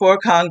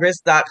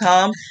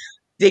RaylaForCongress.com.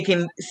 They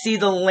can see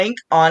the link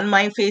on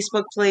my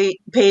Facebook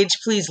page.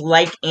 Please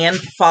like and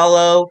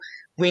follow.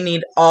 We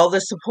need all the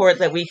support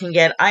that we can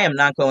get. I am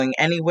not going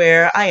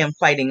anywhere. I am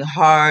fighting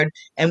hard,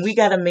 and we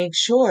got to make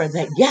sure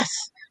that, yes,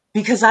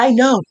 because I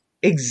know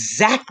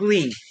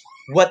exactly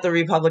what the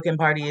Republican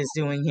Party is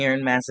doing here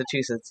in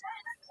Massachusetts.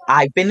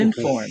 I've been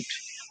informed.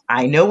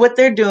 I know what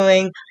they're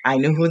doing. I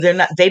know who they're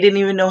not. They didn't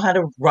even know how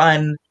to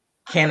run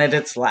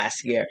candidates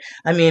last year.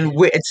 I mean,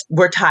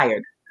 we're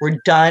tired. We're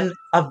done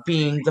of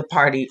being the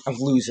party of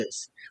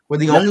losers. We're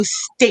the only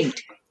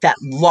state that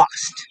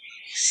lost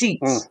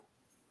seats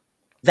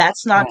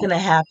That's not going to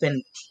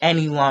happen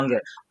any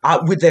longer.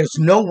 There's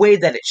no way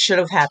that it should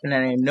have happened.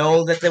 And I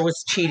know that there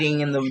was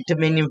cheating in the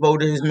Dominion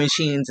voters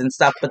machines and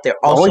stuff, but there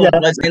Oh also yeah,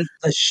 wasn't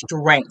the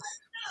strength.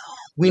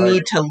 We right.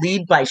 need to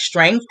lead by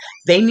strength.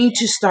 They need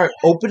to start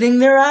opening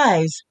their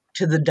eyes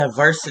to the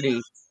diversity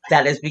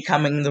that is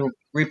becoming the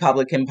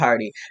Republican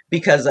Party.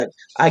 Because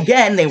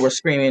again, they were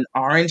screaming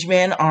orange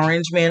man,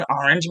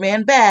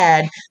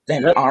 bad,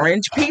 then Yep,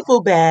 orange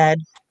people bad.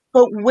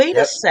 But wait a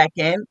yep.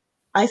 second.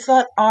 I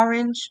thought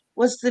orange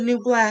was the new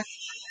black.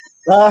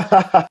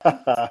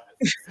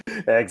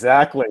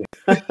 Exactly.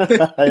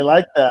 I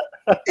like that.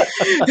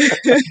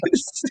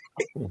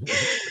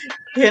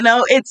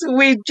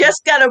 We've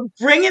just got to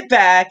bring it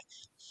back,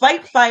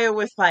 fight fire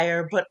with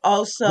fire, but We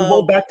also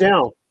won't back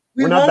down.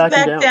 we We're not won't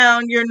backing back down.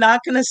 down. You're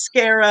not going to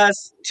scare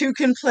us. Two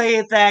can play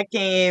at that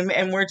game,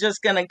 and we're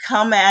just going to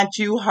come at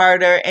you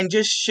harder and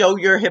just show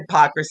your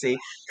hypocrisy.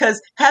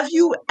 Because have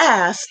you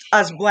asked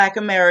us Black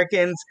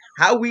Americans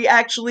how we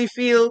actually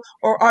feel,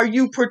 or are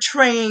you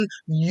portraying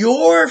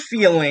your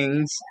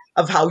feelings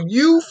of how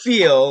you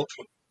feel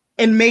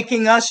and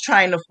making us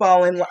trying to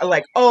fall in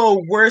like,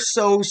 oh, we're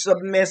so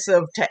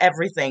submissive to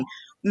everything?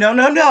 No,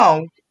 no,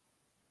 no.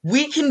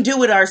 We can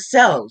do it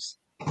ourselves.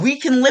 We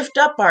can lift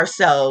up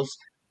ourselves.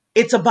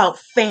 It's about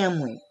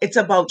family. It's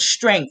about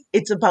strength.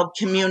 It's about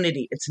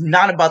community. It's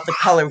not about the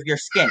color of your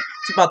skin.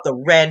 It's about the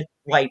red,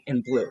 white,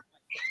 and blue.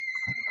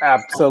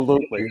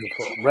 Absolutely.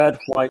 Red,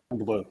 white,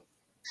 and blue.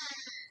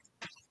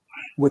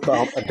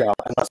 Without a doubt.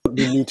 And that's what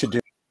we need to do.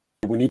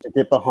 We need to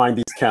get behind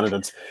these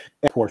candidates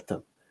and support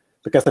them.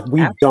 Because if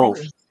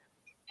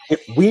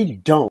we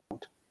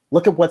don't,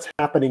 look at what's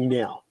happening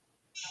now.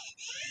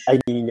 I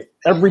mean,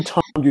 every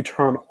time you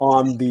turn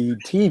on the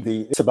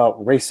TV, it's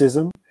about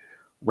racism,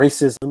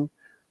 racism,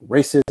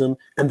 racism,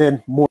 and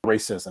then more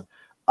racism.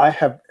 I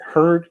have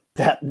heard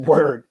that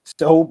word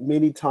so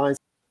many times.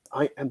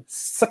 I am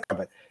sick of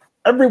it.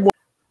 Everyone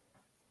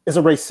is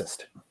a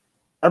racist.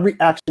 Every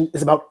action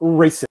is about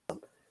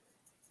racism.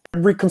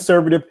 Every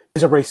conservative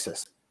is a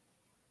racist.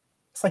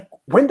 It's like,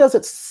 when does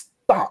it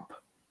stop?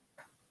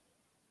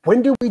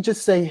 When do we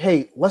just say,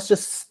 hey, let's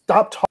just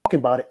stop talking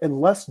about it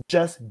and let's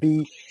just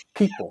be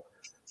people?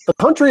 The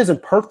country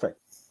isn't perfect,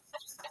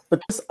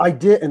 but this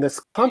idea and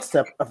this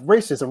concept of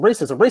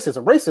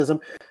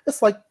racism,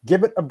 it's like,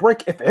 give it a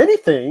break. If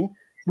anything,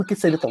 we could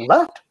say that the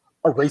left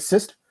are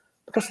racist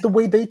because of the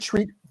way they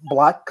treat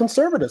Black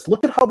conservatives.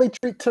 Look at how they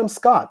treat Tim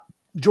Scott,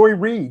 Joy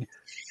Reid,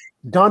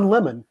 Don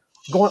Lemon,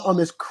 going on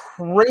this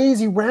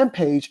crazy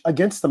rampage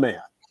against the man,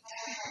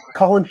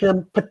 calling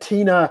him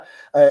patina,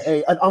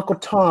 an Uncle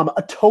Tom,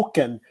 a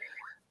token.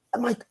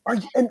 I'm like, are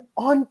you? And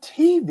on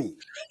TV,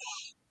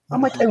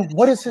 I'm like, and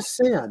what is his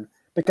sin?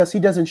 Because he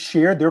doesn't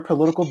share their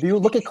political view.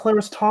 Look at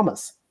Clarence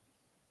Thomas,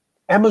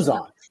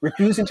 Amazon,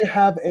 refusing to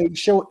have a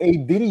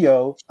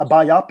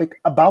biopic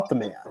about the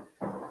man,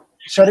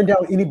 shutting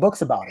down any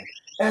books about it.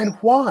 And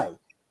why?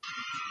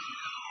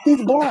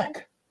 He's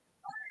Black.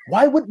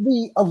 Why would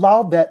we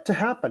allow that to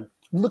happen?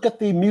 Look at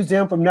the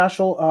Museum of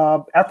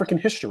National African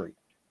History.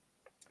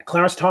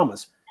 Clarence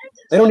Thomas.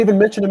 They don't even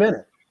mention him in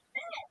it.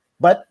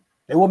 But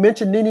they will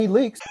mention Nene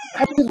Leakes.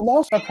 Have we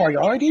lost our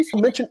priorities?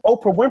 You mentioned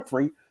Oprah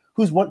Winfrey,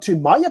 who's one, to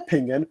my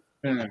opinion,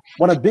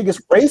 one of the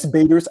biggest race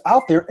baiters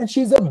out there, and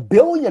she's a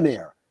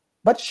billionaire.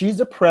 But she's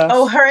oppressed.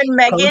 Oh, her and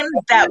Meghan,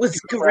 that was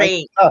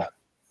great. Like,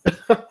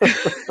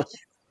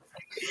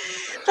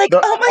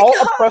 oh my all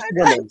God. oppressed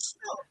women.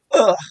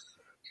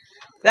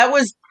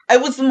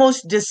 It was the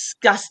most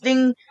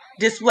disgusting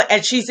display.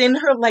 And she's in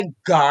her like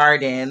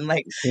garden.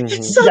 Like,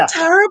 it's so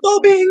terrible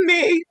being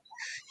me.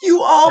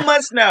 You all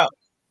must know.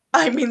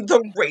 I mean, the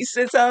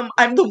racism.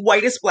 I'm the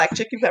whitest Black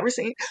chick you've ever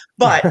seen.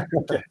 But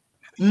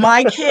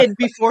my kid,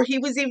 before he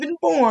was even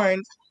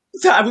born,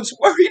 I was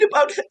worried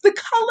about the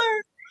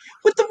color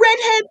with the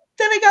redhead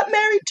that I got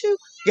married to.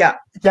 Yeah.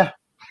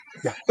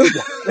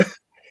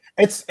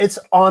 It's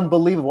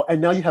unbelievable.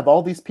 And now you have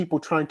all these people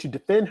trying to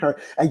defend her.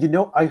 And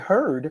I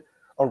heard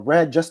or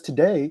read just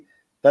today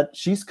that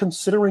she's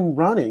considering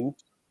running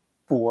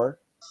for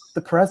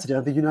the president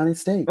of the United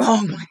States.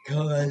 Oh my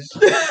gosh.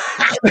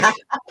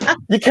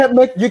 You can't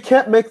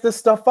make this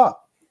stuff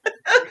up.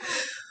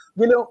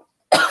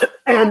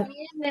 And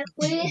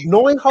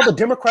knowing how the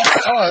Democrats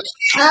are,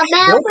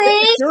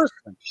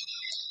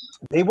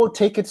 they will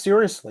take it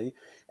seriously.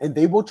 And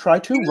they will try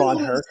to run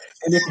her.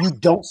 And if you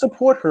don't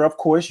support her, of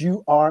course,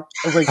 you are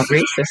a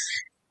racist.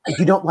 If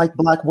you don't like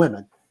Black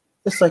women,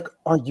 it's like,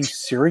 are you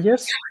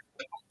serious?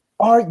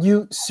 Are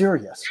you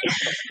serious?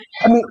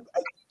 I mean,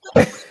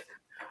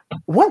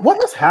 what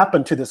has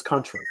happened to this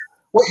country?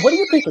 What do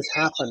you think has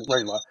happened,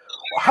 Rayla?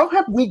 How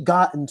have we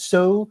gotten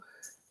so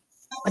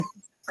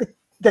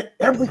that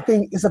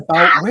everything is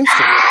about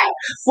racism?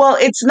 Well,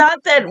 it's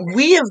not that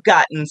we have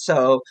gotten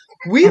so.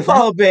 We've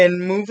all been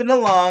moving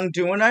along,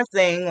 doing our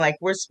thing like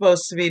we're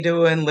supposed to be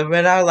doing,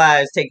 living our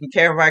lives, taking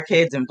care of our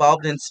kids,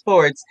 involved in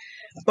sports.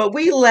 But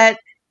we let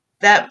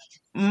that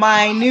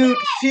minute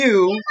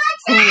few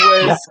who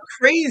was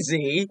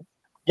crazy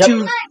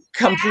to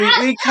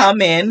completely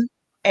come in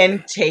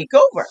and take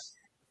over.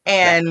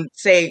 and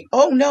say,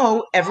 oh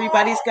no,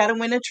 everybody's got to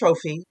win a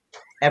trophy.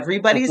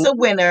 Everybody's a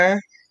winner.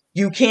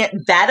 You can't,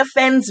 that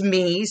offends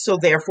me, so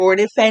therefore it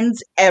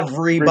offends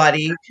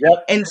everybody.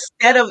 Yep.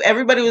 Instead of,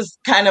 everybody was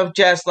kind of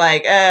just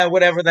like,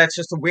 whatever, that's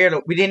just a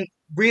weirdo. We didn't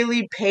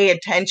really pay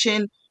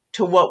attention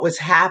to what was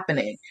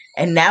happening.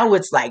 And now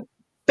it's like,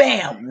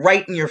 bam,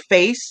 right in your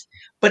face.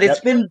 But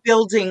it's been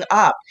building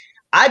up.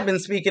 I've been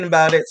speaking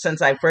about it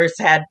since I first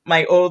had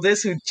my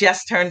oldest, who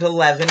just turned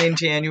 11 in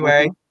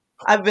January.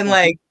 I've been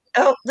like,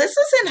 oh, this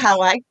isn't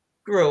how I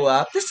grew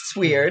up. This is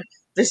weird.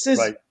 This is,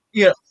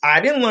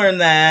 I didn't learn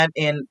that.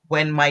 And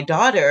when my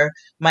daughter,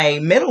 my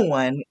middle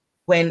one,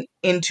 went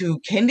into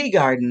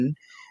kindergarten,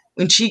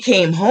 when she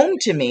came home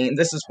to me, and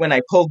this is when I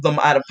pulled them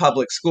out of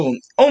public school,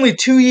 only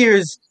 2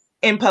 years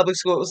in public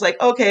school, it was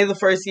like, okay, the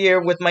first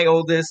year with my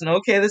oldest, and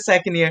okay, the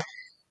second year.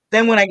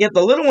 Then when I get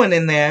the little one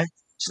in there,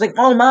 she's like,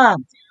 oh,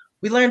 Mom,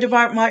 we learned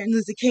about Martin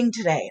Luther King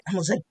today. I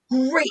was like,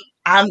 great.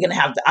 I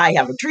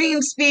have a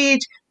dream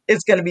speech.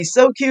 It's going to be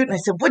so cute. And I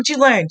said, what'd you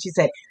learn? She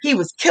said, he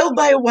was killed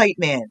by a white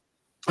man.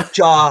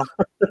 Jaw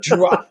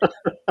dropped.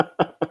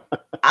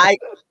 I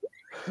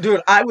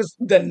was,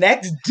 the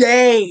next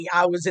day,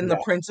 I was in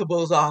the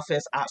principal's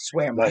office. I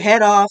swear my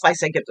head off. I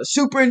said, get the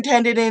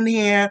superintendent in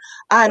here.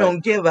 I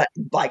don't give a,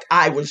 like,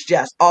 I was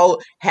just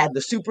had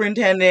the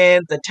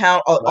superintendent, the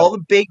town, all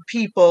the big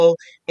people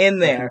in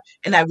there.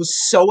 And I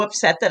was so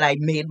upset that I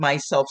made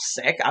myself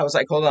sick. I was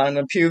like, hold on, I'm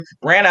going to puke.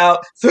 Ran out.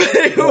 So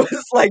it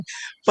was like,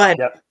 but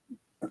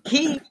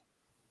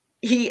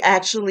he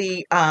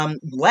actually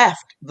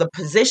left the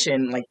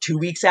position like 2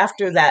 weeks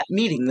after that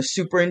meeting, the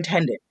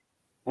superintendent.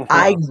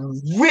 I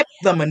ripped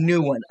them a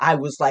new one. I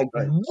was like,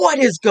 what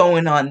is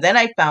going on? Then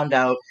I found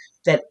out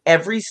that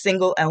every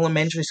single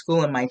elementary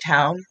school in my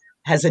town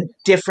has a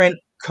different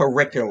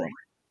curriculum.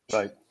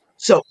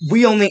 So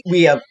we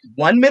have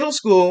one middle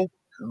school,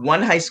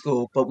 one high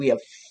school, but we have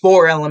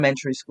 4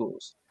 elementary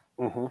schools.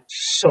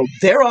 So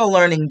they're all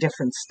learning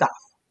different stuff.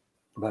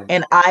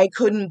 And I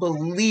couldn't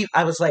believe,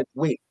 I was like,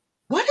 wait,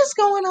 what is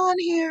going on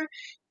here?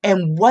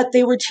 And what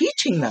they were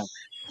teaching them.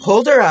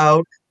 Pulled her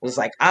out, was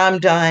like, I'm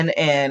done.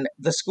 And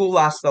the school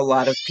lost a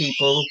lot of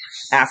people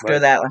after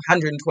that.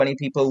 120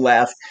 people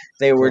left.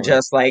 They were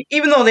just like,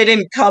 even though they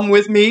didn't come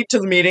with me to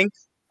the meeting,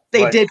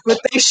 they did what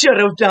they should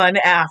have done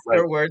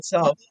afterwards.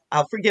 So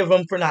I'll forgive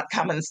them for not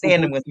coming and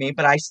standing with me,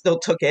 but I still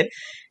took it.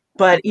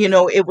 But,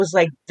 it was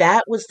like,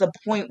 that was the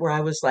point where I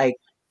was like,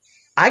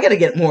 I got to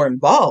get more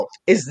involved.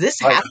 Is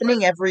this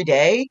happening every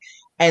day?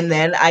 And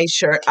then I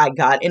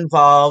got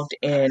involved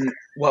in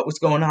what was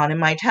going on in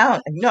my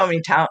town. And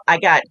I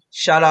got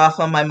shut off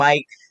on my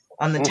mic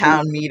on the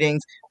town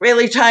meetings.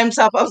 Really, time's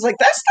up. I was like,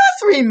 that's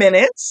not 3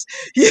 minutes.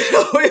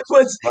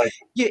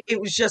 It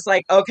was just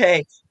like,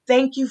 okay,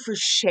 thank you for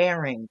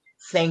sharing.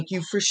 Thank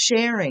you for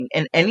sharing.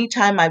 And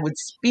anytime I would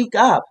speak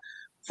up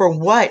for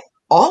what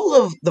all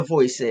of the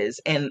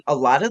voices, and a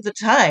lot of the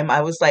time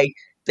I was like,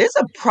 there's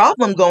a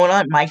problem going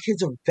on. My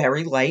kids are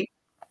very light.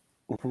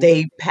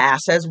 They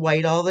pass as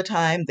white all the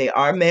time. They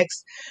are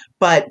mixed,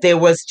 but there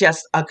was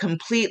just a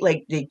complete,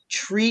 like, they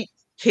treat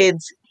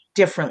kids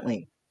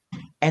differently,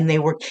 and they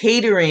were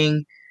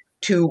catering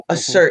to a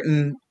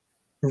certain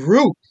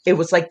group. It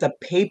was like the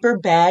paper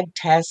bag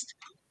test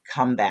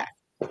comeback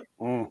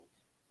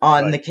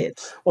on the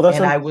kids.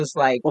 And I was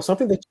like,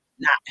 something that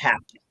not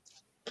happening.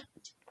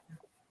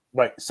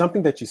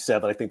 Something that you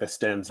said that I think that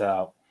stands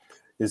out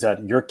is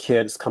that your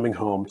kids coming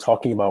home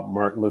talking about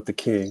Martin Luther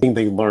King, the thing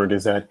they learned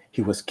is that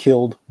he was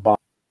killed by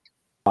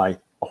a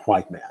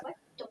white man.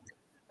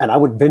 And I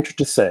would venture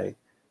to say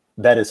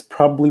that is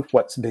probably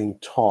what's being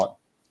taught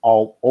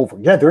all over.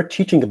 Yeah, they're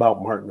teaching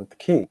about Martin Luther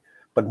King,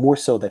 but more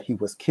so that he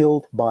was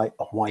killed by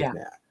a white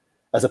man,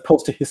 as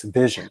opposed to his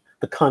vision,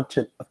 the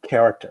content of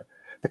character.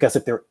 Because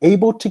if they're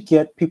able to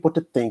get people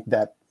to think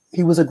that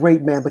he was a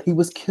great man, but he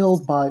was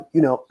killed by,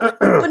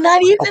 but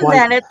not even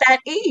that at that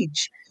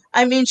age.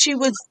 I mean, she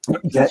was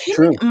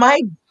true. My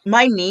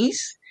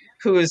niece,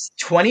 who is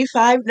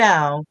 25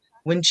 now,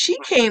 when she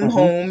came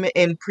home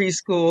in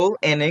preschool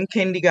and in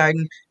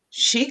kindergarten,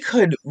 she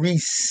could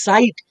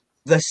recite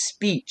the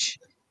speech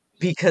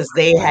because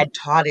they had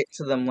taught it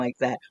to them like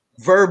that,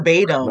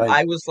 verbatim.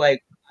 I was like,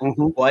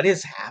 what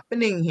is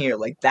happening here?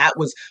 Like,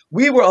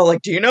 we were all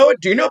like, do you know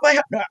it? Do you know it by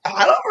heart? No,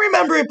 I don't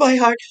remember it by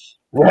heart.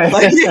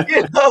 Like,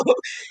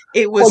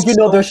 it was.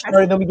 Well, they're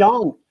starting them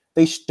young.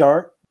 They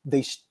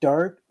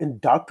start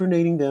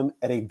indoctrinating them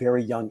at a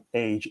very young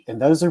age.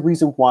 And that is the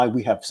reason why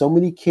we have so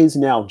many kids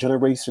now,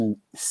 Generation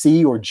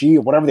C or G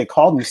or whatever they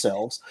call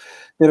themselves,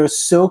 that are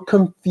so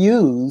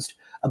confused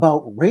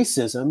about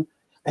racism,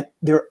 and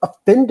they're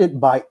offended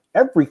by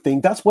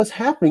everything. That's what's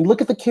happening. Look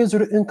at the kids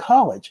that are in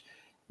college.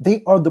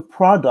 They are the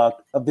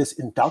product of this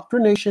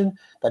indoctrination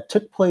that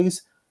took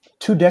place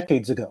 2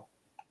 decades ago.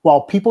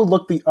 While people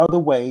looked the other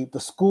way, the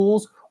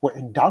schools were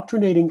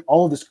indoctrinating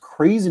all of this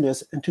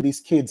craziness into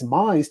these kids'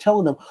 minds,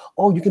 telling them,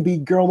 oh, you can be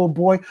girl or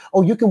boy.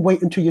 Oh, you can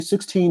wait until you're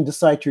 16 to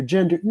decide your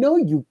gender. No,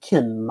 you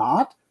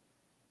cannot.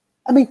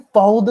 I mean,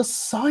 follow the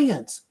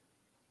science.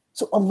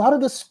 So a lot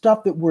of the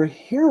stuff that we're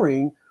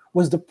hearing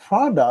was the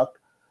product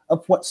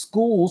of what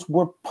schools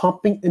were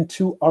pumping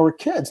into our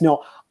kids.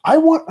 Now, I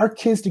want our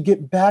kids to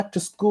get back to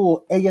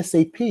school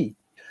ASAP,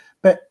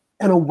 but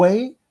in a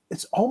way,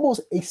 it's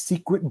almost a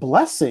secret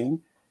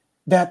blessing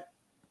that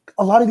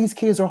a lot of these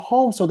kids are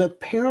home so that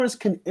parents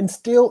can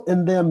instill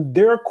in them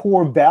their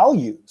core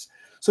values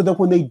so that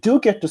when they do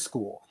get to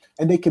school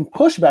and they can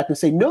push back and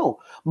say, no,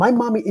 my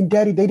mommy and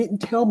daddy, they didn't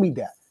tell me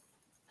that.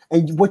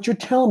 And what you're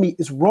telling me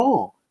is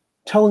wrong.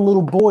 Telling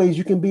little boys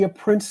you can be a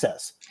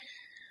princess.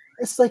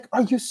 It's like,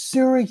 are you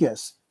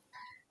serious?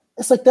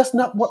 It's like, that's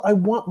not what I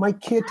want my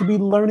kid to be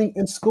learning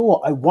in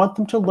school. I want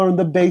them to learn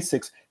the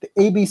basics, the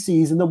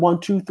ABCs and the 1,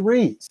 2,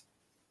 3s.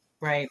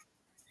 Right.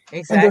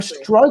 Exactly. And they're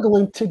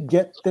struggling to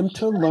get them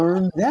to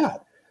learn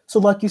that. So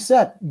like you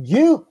said,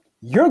 you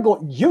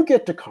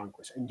get to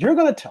Congress and you're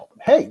going to tell them,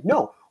 hey,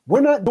 no,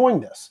 we're not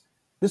doing this.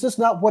 This is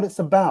not what it's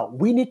about.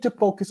 We need to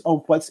focus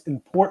on what's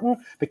important,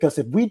 because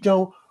if we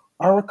don't,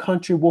 our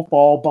country will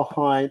fall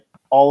behind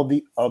all of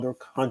the other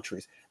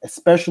countries,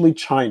 especially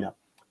China.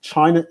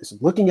 China is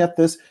looking at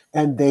this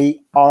and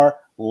they are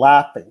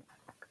laughing.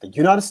 The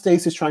United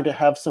States is trying to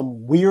have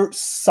some weird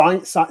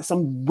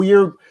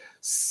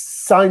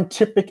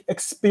scientific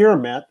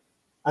experiment,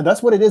 and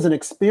that's what it is, an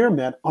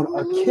experiment on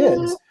our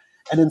kids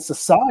and in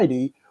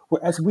society,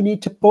 whereas we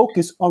need to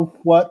focus on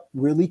what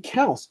really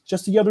counts.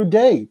 Just the other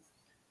day,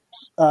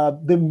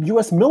 the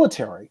U.S.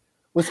 military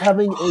was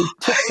having a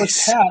tit for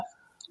tat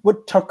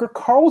with Tucker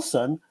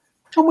Carlson.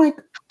 I'm like,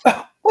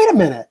 wait a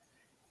minute.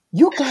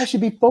 You guys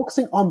should be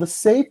focusing on the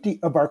safety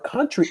of our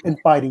country and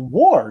fighting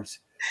wars.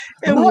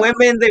 And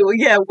women,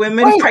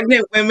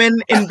 pregnant women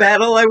in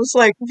battle. I was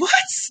like, what?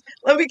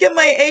 Let me get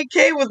my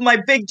AK with my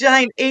big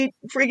giant 8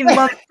 freaking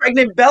month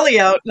pregnant belly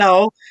out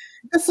now.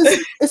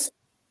 It's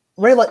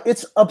Rayla,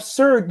 it's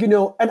absurd,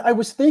 and I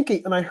was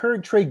thinking, and I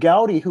heard Trey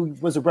Gowdy, who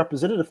was a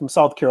representative from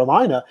South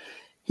Carolina,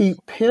 he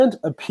penned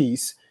a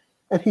piece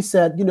and he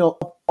said, of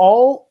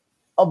all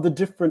of the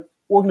different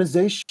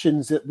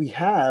organizations that we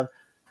have,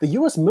 the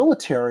U.S.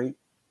 military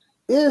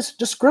is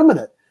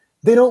discriminate.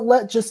 They don't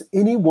let just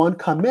anyone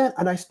come in.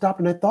 And I stopped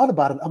and I thought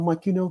about it. I'm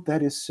like, that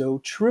is so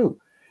true.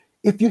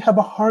 If you have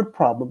a heart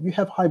problem, you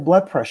have high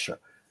blood pressure,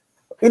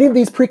 any of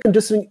these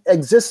preconditioning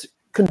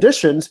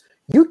conditions,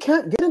 you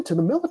can't get into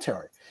the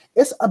military.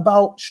 It's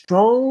about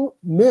strong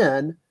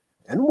men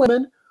and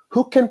women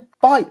who can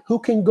fight, who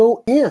can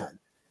go in.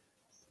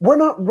 We're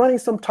not running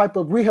some type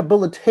of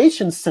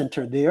rehabilitation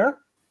center there.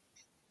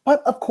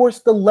 But of course,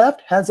 the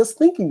left has us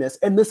thinking this.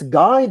 And this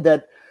guy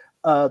that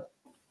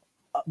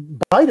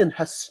Biden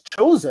has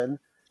chosen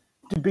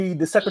to be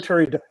the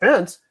Secretary of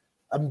Defense,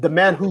 the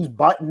man whose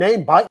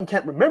name Biden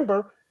can't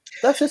remember,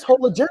 that's his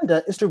whole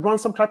agenda, is to run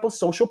some type of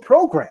social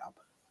program.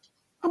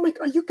 I'm like,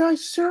 are you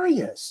guys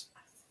serious?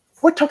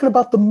 We're talking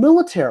about the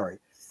military.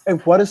 And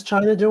what is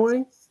China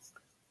doing?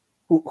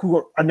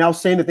 Who are now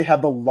saying that they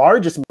have the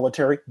largest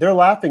military. They're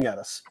laughing at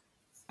us.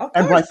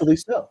 And rightfully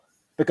so.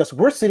 Because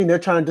we're sitting there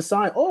trying to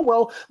decide, oh,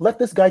 well, let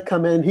this guy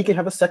come in, he can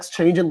have a sex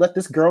change, and let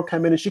this girl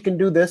come in and she can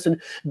do this. And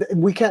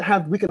we can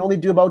only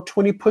do about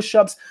 20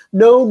 push-ups.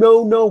 No,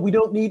 we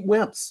don't need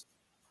wimps.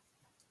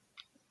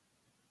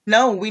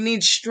 No, we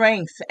need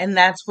strength. And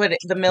that's what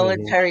the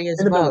military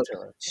is about.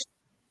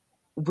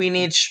 We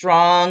need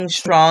strong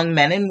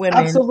men and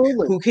women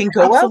who can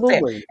go out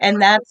there.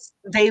 And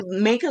they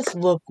make us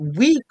look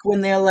weak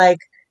when they're like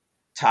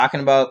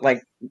talking about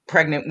like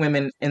pregnant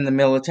women in the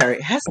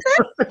military. Has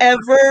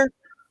that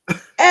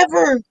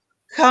ever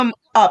come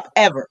up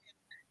ever?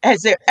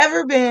 Has there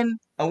ever been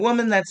a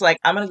woman that's like,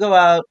 I'm gonna go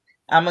out,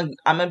 I'm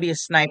gonna be a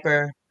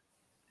sniper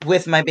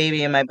with my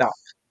baby in my belt?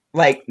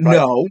 Like, right.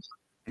 No,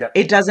 yep.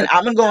 It doesn't.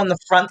 I'm gonna go on the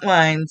front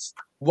lines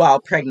while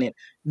pregnant.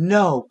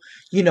 No,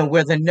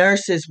 where the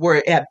nurses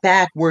were at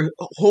back, we're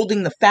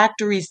holding the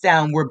factories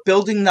down, we're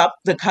building up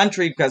the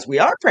country because we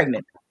are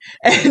pregnant.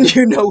 And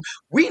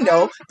we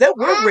know that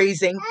we're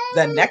raising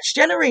the next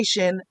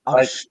generation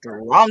of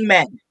strong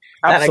men.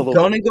 Absolutely. That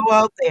are going to go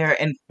out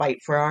there and fight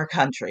for our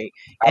country.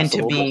 Absolutely. And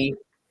to be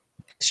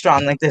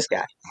strong like this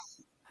guy.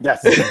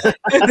 Yes.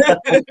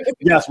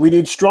 Yes, we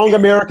need strong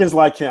Americans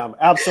like him.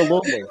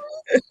 Absolutely.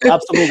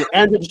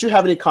 Andrew, did you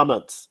have any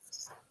comments?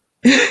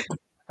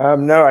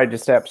 No, I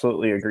just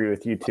absolutely agree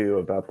with you too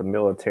about the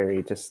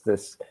military. Just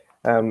this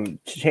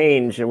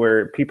change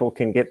where people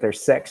can get their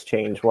sex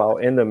change while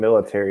in the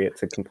military.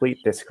 It's a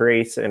complete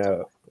disgrace and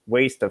a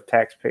waste of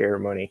taxpayer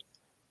money.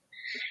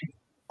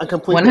 A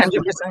complete 100%.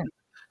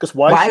 Because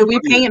why are we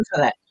paying for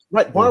that?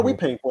 Right. Why are we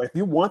paying for it? If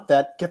you want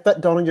that, get that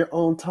done on your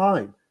own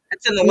time.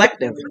 It's an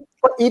elective.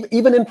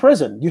 Even in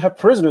prison, you have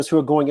prisoners who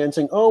are going in and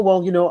saying, oh, well,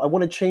 I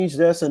want to change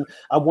this. And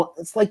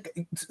it's like,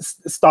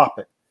 stop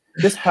it.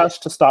 This has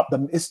to stop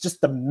them. It's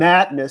just the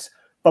madness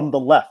from the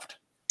left.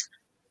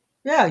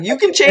 Yeah, you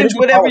can change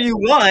whatever you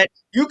want.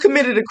 You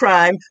committed a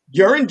crime.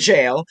 You're in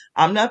jail.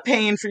 I'm not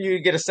paying for you to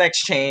get a sex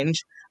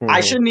change. Mm-hmm.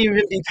 I shouldn't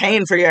even be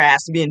paying for your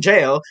ass to be in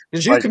jail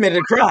because you committed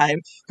a crime.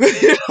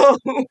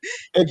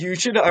 And you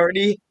should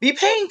already be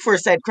paying for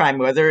said crime,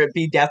 whether it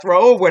be death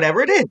row or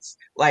whatever it is.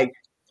 Like,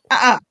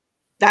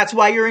 that's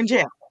why you're in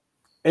jail.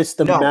 It's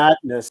the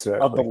madness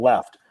of the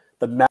left.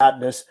 the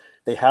madness.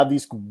 They have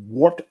these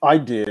warped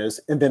ideas,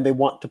 and then they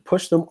want to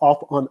push them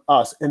off on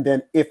us. And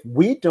then if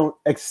we don't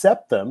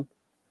accept them,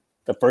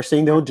 the first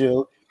thing they'll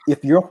do,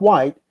 if you're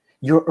white,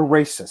 you're a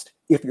racist.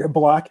 If you're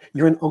black,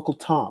 you're an Uncle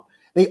Tom.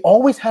 They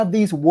always have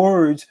these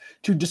words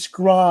to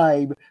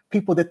describe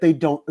people that they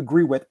don't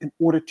agree with in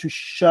order to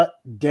shut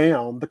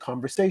down the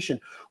conversation,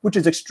 which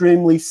is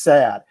extremely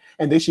sad.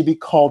 And they should be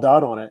called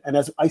out on it. And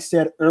as I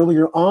said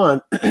earlier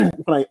on,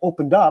 when I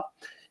opened up,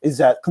 is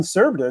that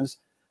conservatives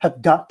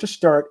have got to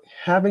start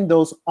having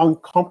those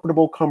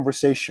uncomfortable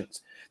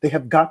conversations. They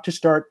have got to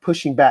start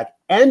pushing back.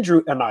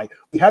 Andrew and I,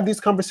 we have these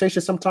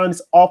conversations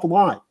sometimes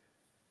offline.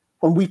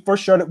 When we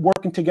first started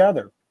working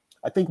together,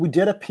 I think we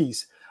did a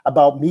piece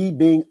about me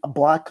being a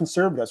black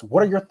conservative.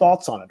 What are your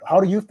thoughts on it? How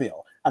do you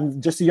feel?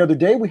 And just the other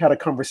day, we had a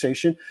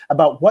conversation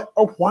about what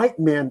a white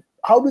man,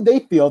 how do they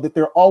feel that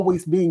they're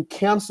always being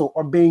canceled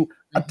or being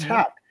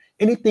attacked?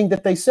 Anything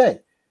that they say.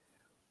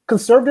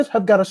 Conservatives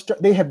have got to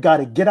they have got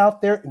to get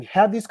out there and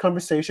have these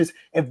conversations.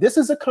 If this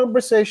is a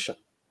conversation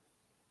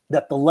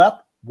that the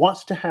left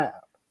wants to have,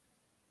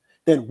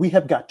 then we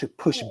have got to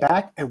push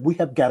back and we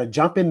have got to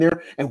jump in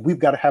there and we've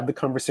got to have the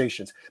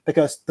conversations.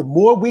 Because the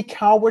more we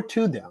cower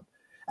to them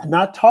and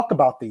not talk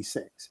about these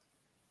things,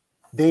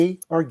 they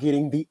are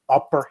getting the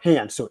upper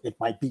hand. So it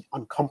might be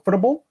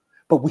uncomfortable,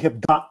 but we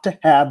have got to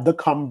have the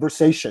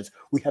conversations.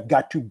 We have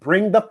got to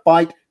bring the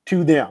fight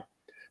to them,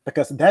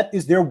 because that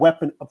is their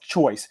weapon of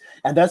choice.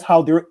 And that's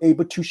how they're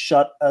able to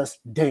shut us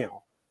down.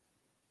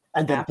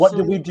 And then what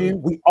do?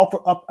 We offer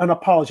up an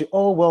apology.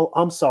 Oh, well,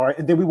 I'm sorry.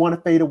 And then we want to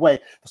fade away.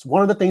 That's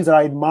one of the things that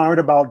I admired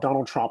about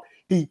Donald Trump.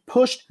 He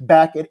pushed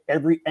back at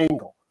every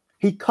angle.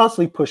 He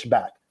constantly pushed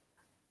back.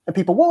 And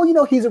people, well, you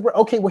know, he's a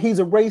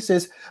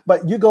racist,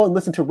 but you go and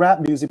listen to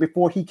rap music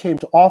before he came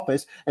to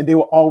office, and they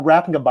were all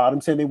rapping about him,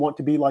 saying they want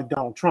to be like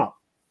Donald Trump.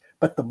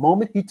 But the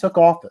moment he took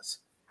office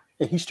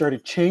and he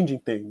started changing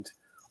things,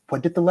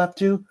 what did the left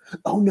do?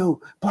 Oh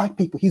no, black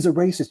people, he's a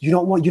racist. You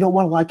don't want to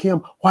like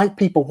him. White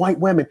people, white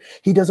women,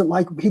 he doesn't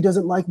like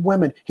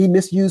women. He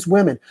misused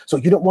women. So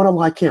you don't want to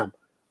like him.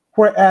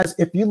 Whereas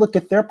if you look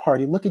at their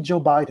party, look at Joe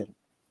Biden.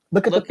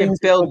 Look at the things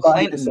Bill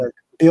Clinton said.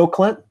 Bill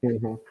Clinton.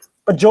 Mm-hmm.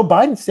 But Joe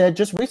Biden said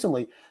just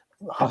recently,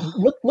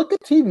 look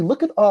at TV.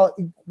 Look at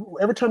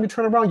every time you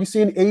turn around, you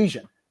see an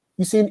Asian,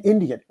 you see an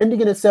Indian at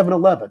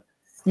 7-Eleven.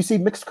 You see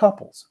mixed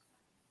couples.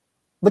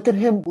 Look at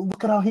him.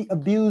 Look at how he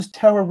abused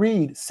Tara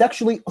Reid,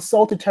 sexually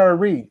assaulted Tara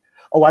Reid.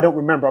 Oh, I don't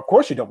remember. Of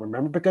course you don't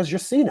remember because you're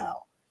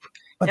senile.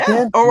 But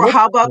yeah. Or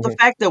how about the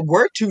fact that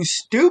we're too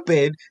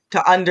stupid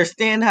to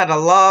understand how to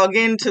log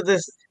into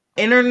this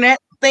internet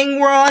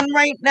thing we're on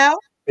right now?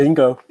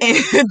 Bingo.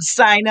 And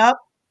sign up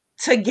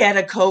to get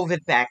a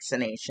COVID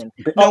vaccination.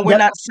 No, we're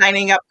not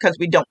signing up because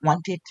we don't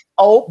want it.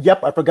 Oh,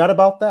 yep. I forgot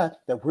about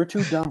that. That we're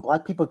too dumb.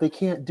 Black people, they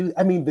can't do.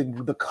 I mean,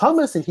 the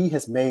comments that he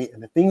has made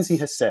and the things he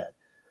has said.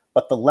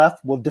 But the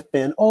left will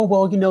defend, oh,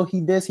 well, you know, he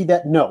this, he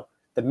that. No,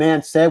 the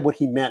man said what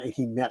he meant, and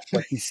he meant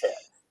what he said.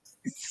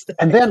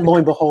 And then, lo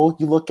and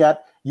behold, you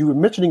were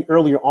mentioning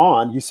earlier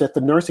on, you said the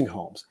nursing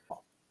homes.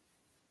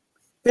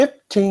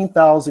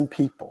 15,000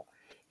 people.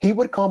 He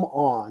would come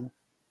on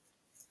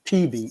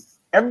TV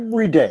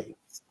every day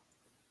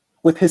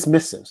with his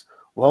missives.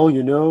 Well,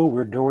 you know,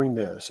 we're doing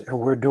this, and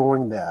we're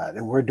doing that,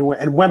 and we're doing,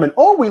 and women,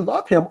 oh, we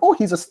love him. Oh,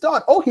 he's a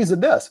stud. Oh, he's a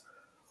this.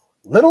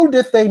 Little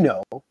did they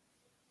know,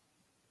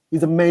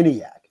 he's a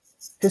maniac.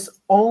 His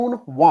own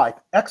wife,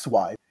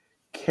 ex-wife,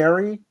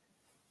 Carrie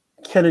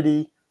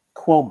Kennedy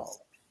Cuomo,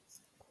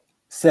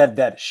 said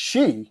that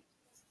she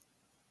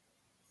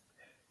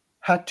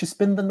had to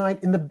spend the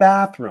night in the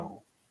bathroom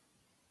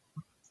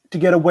to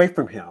get away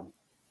from him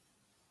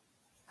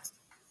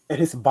and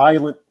his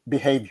violent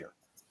behavior.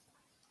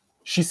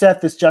 She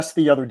said this just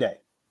the other day.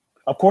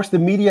 Of course, the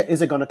media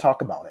isn't going to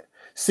talk about it.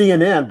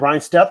 CNN, Brian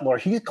Stetler,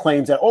 he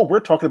claims that, oh, we're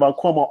talking about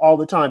Cuomo all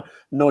the time.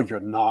 No, you're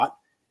not.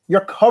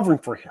 You're covering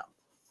for him.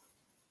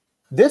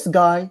 This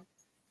guy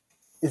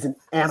is an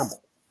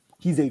animal.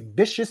 He's a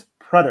vicious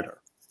predator.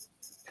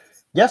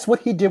 Yes,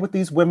 what he did with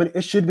these women,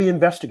 it should be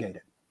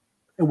investigated.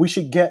 And we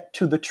should get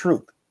to the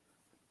truth.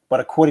 But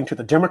according to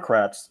the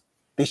Democrats,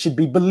 they should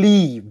be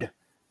believed.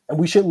 And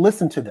we should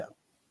listen to them.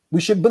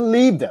 We should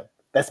believe them.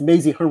 That's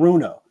Mazie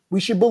Hirono. We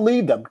should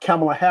believe them.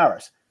 Kamala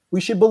Harris. We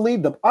should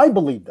believe them. I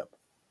believe them.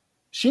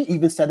 She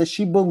even said that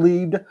she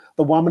believed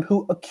the woman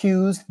who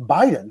accused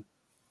Biden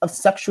of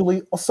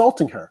sexually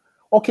assaulting her.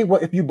 Okay,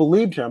 well, if you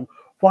believed him,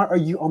 why are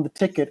you on the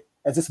ticket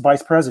as this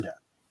vice president?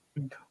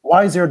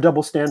 Why is there a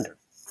double standard?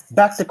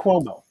 Back to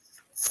Cuomo.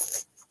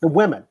 The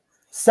women,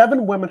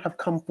 7 women have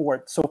come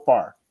forward so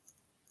far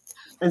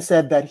and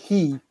said that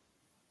he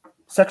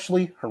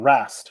sexually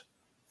harassed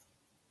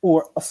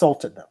or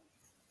assaulted them.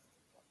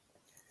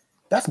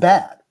 That's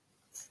bad.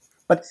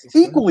 But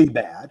equally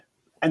bad,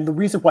 and the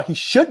reason why he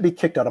should be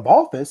kicked out of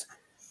office,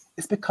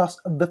 is because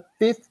of the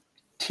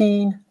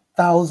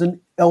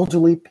 15,000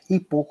 elderly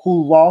people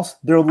who lost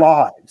their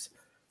lives.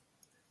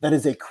 That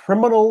is a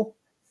criminal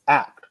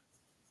act.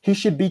 He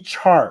should be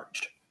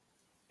charged.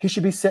 He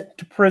should be sent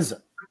to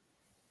prison.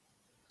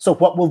 So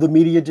what will the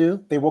media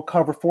do? They will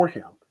cover for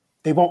him.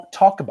 They won't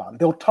talk about it.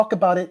 They'll talk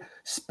about it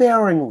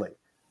sparingly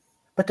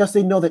because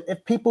they know that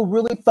if people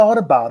really thought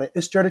about it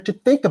and started to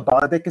think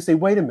about it, they could say,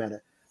 wait a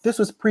minute, this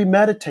was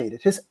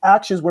premeditated. His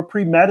actions were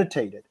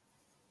premeditated.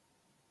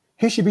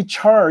 He should be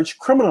charged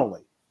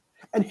criminally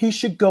and he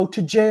should go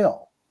to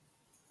jail.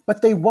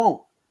 But they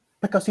won't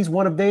because he's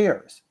one of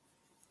theirs.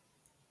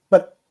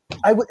 But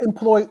I would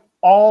employ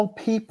all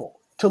people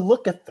to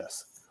look at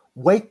this.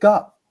 Wake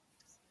up,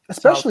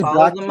 especially follow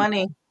Black the people.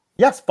 money.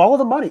 Yes, follow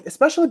the money,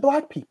 especially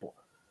Black people,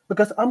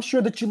 because I'm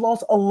sure that you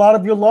lost a lot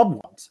of your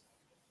loved ones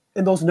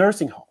in those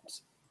nursing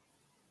homes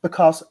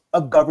because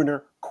of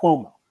Governor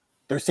Cuomo.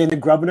 They're saying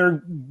that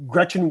Governor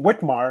Gretchen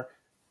Whitmer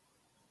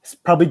has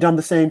probably done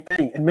the same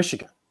thing in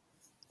Michigan.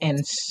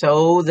 And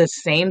so the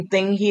same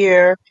thing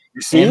here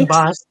You see? in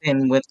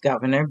Boston with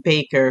Governor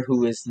Baker,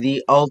 who is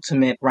the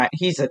ultimate right.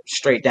 He's a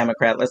straight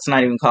Democrat. Let's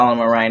not even call him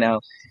a rhino.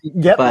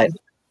 Yep. But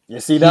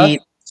You see that?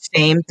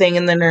 same thing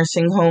in the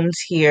nursing homes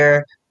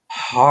here.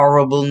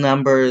 Horrible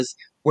numbers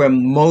where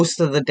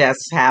most of the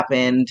deaths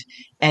happened.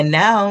 And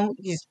now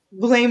he's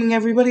blaming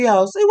everybody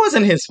else. It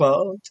wasn't his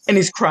fault. And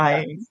he's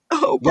crying.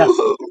 Oh, Yes.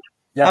 boo-hoo.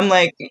 Yes. I'm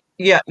like,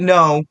 yeah,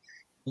 no,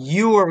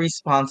 you are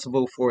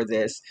responsible for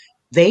this.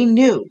 They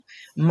knew.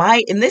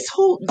 And this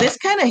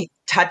kind of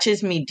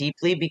touches me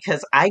deeply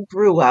because I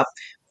grew up,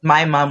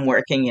 my mom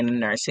working in a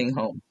nursing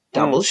home,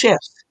 double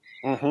shifts.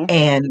 Mhm.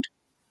 And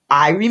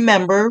I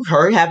remember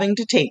her having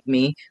to take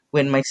me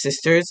when my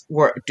sisters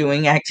were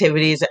doing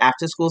activities,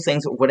 after school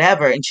things, or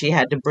whatever, and she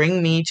had to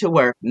bring me to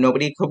work.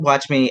 Nobody could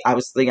watch me. I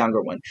was the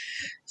younger one.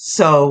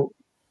 So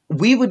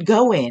we would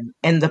go in,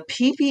 and the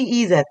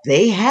PPE that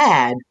they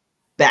had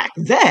back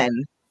then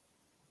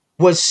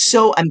was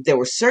so, there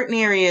were certain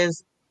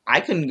areas I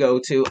couldn't go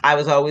to. I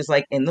was always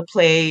like in the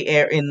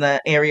in the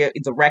area,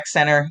 the rec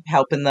center,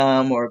 helping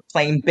them or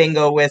playing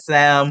bingo with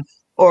them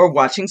or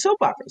watching soap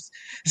operas.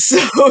 So,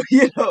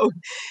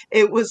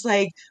 it was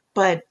like,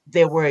 but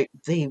they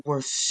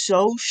were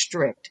so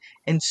strict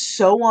and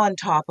so on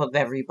top of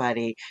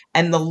everybody,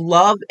 and the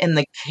love and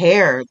the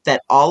care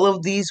that all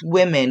of these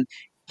women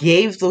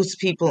gave those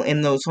people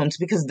in those homes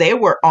because they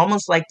were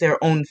almost like their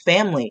own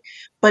family.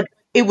 But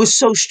it was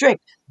so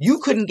strict. You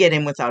couldn't get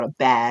in without a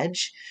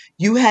badge.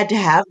 You had to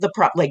have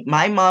like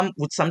my mom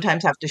would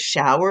sometimes have to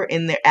shower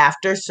in there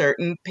after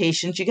certain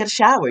patients. You got to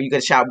shower. You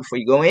got to shower before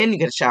you go in. You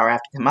got to shower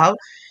after you come out.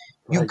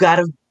 You Right. got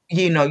to,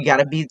 you got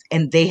to be,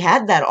 and they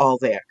had that all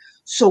there.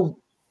 So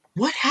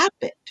what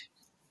happened?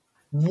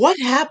 What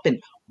happened?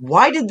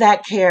 Why did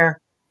that care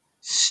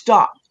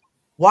stop?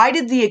 Why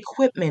did the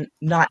equipment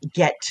not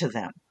get to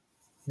them?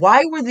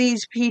 Why were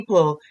these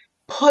people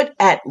put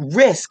at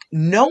risk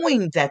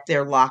knowing that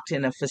they're locked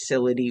in a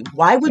facility?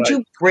 Why would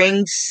you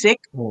bring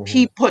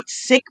put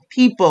sick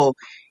people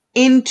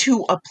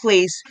into a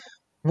place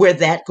where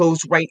that goes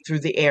right through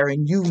the air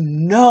and you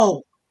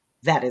know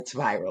that it's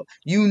viral?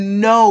 You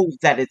know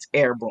that it's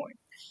airborne.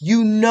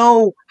 You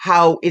know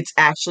how it's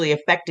actually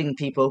affecting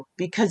people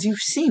because you've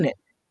seen it.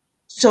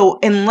 So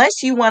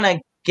unless you want to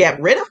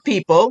get rid of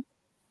people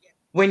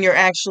when you're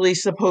actually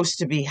supposed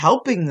to be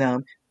helping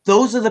them,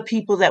 those are the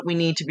people that we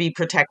need to be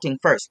protecting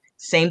first.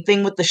 Same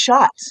thing with the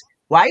shots.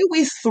 Why are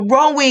we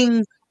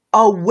throwing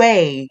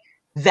away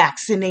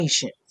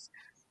vaccinations?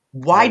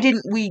 Why Right.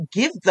 didn't we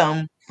give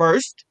them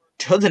first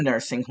to the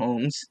nursing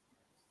homes,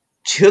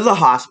 to the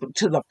hospital,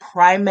 to the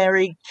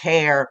primary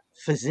care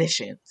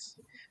physicians,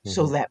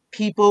 so that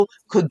people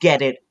could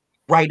get it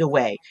right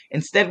away?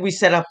 Instead, we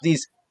set up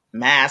these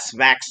mass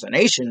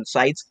vaccination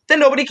sites that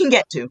nobody can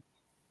get to,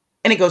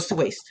 and it goes to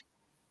waste.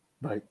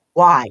 Right.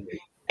 Why?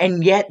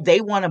 And yet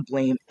they want to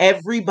blame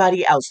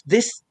everybody else.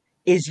 This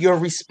is your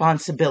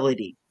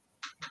responsibility.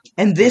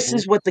 And this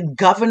is what the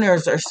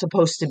governors are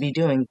supposed to be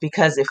doing,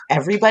 because if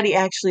everybody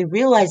actually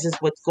realizes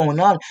what's going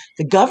on,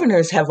 the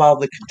governors have all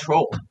the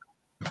control.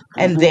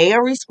 And they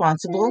are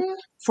responsible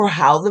for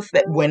how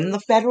when the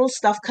federal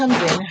stuff comes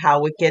in,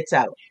 how it gets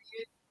out.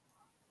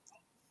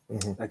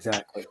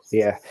 Exactly.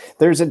 Yeah,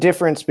 there's a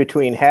difference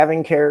between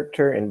having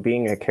character and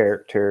being a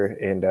character.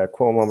 And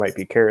Cuomo might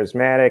be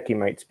charismatic, he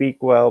might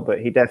speak well, but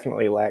he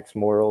definitely lacks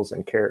morals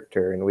and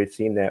character. And we've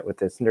seen that with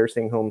this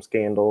nursing home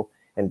scandal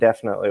and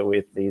definitely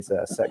with these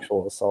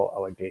sexual assault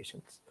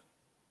allegations.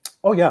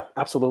 Oh, yeah,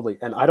 absolutely.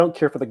 And I don't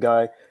care for the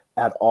guy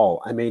at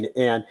all. I mean,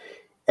 and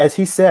as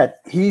he said,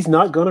 he's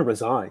not going to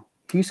resign.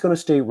 He's going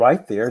to stay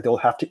right there. They'll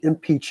have to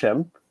impeach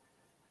him.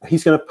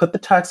 He's going to put the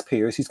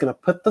taxpayers, he's going to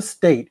put the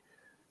state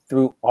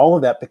through all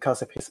of that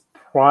because of his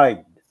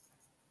pride,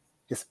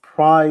 his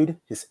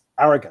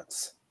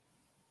arrogance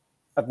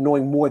of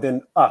knowing more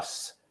than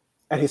us.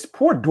 And his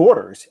poor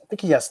daughters, I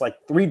think he has like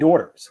 3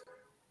 daughters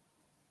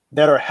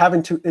that are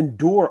having to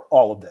endure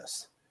all of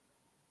this.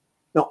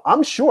 Now,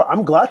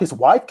 I'm glad his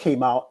wife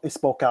came out and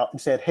spoke out and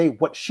said, hey,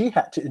 what she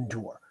had to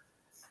endure.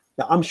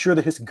 Now, I'm sure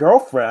that his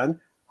girlfriend,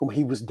 whom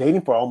he was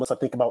dating for almost, I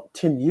think, about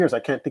 10 years, I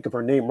can't think of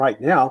her name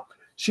right now,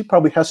 she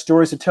probably has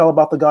stories to tell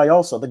about the guy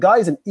also. The guy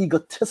is an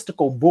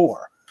egotistical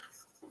bore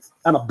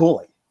and a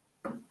bully,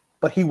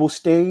 but he will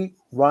stay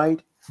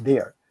right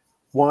there.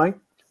 Why?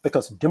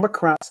 Because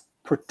Democrats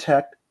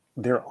protect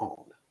their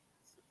own.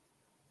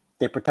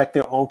 They protect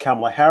their own.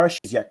 Kamala Harris,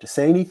 she's yet to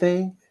say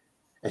anything.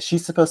 And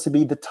she's supposed to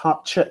be the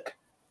top chick,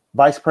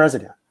 vice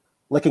president,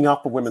 looking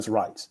out for women's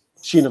rights.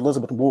 She and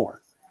Elizabeth Warren.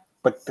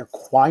 But they're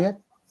quiet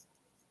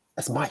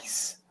as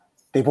mice.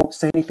 They won't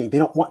say anything. They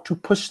don't want to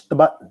push the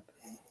button.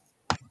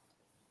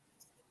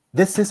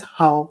 This is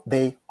how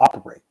they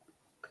operate.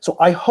 So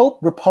I hope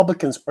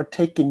Republicans are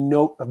taking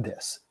note of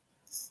this,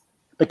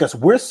 because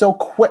we're so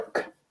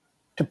quick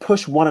to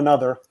push one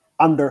another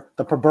under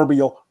the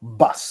proverbial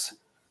bus.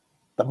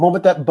 The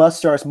moment that bus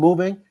starts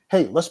moving,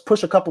 hey, let's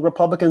push a couple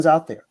Republicans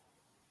out there.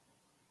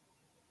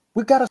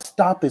 We've got to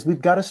stop this.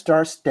 We've got to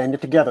start standing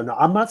together. Now,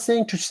 I'm not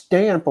saying to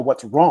stand for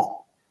what's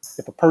wrong.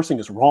 If a person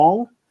is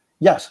wrong,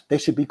 yes, they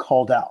should be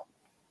called out.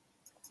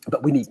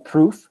 But we need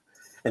proof,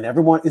 and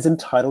everyone is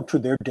entitled to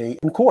their day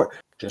in court,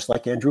 just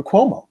like Andrew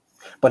Cuomo.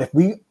 But if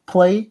we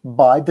play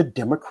by the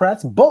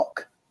Democrats'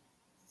 book,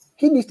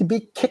 he needs to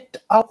be kicked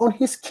out on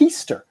his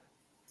keister.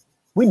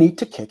 We need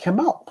to kick him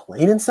out,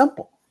 plain and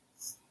simple.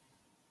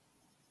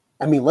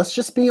 I mean, let's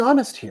just be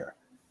honest here.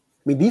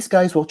 I mean, these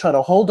guys will try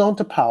to hold on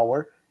to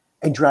power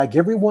and drag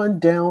everyone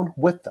down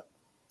with them.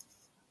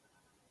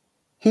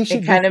 He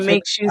should It kind of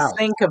makes you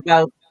think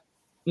about,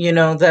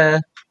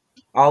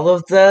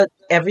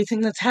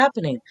 everything that's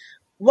happening.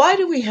 Why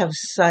do we have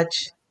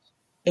such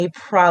a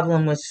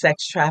problem with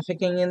sex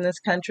trafficking in this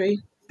country?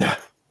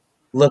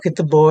 Look at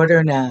the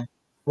border now.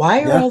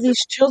 Why are all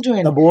these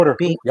children the border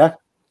being? Yeah.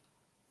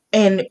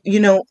 And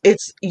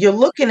you're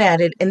looking at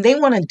it, and they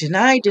want to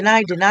deny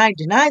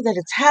that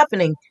it's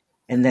happening,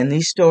 and then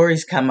these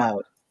stories come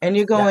out, and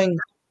you're going,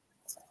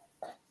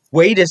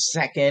 wait a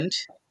second.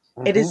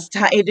 It is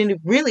time. It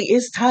really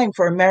is time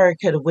for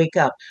America to wake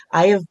up.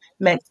 I have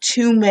met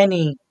too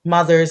many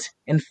mothers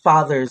and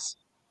fathers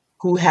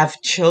who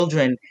have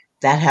children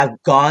that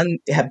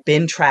have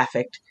been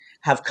trafficked,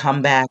 have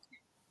come back,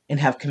 and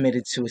have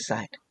committed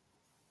suicide.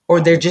 Or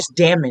they're just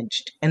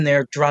damaged, and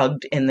they're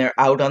drugged, and they're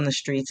out on the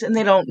streets, and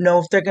they don't know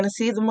if they're going to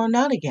see them or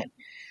not again.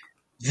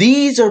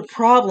 These are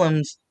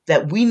problems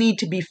that we need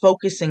to be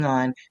focusing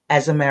on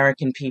as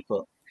American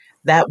people.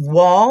 That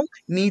wall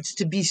needs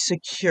to be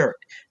secured.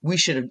 We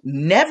should have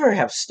never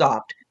have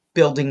stopped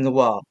building the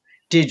wall.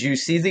 Did you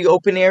see the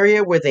open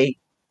area where they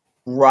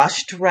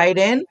rushed right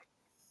in?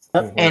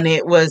 And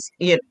it was,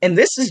 and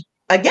this is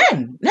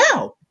again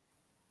now.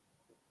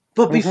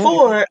 But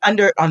before,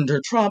 under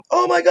Trump,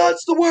 oh my God,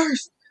 it's the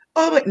worst.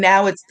 Oh, but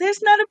now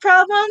there's not a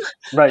problem.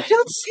 Right. I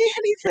don't see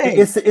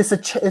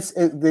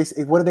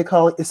anything. What do they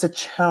call it? It's a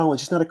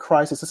challenge. It's not a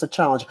crisis. It's a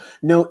challenge.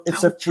 No,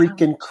 it's a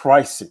freaking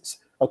crisis.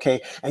 Okay.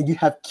 And you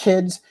have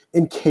kids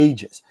in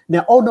cages.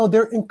 Now, oh no,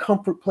 they're in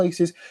comfort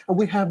places and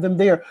we have them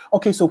there.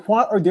 Okay. So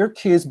why are their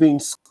kids being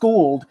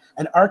schooled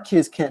and our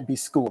kids can't be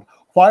schooled?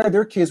 Why are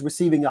their kids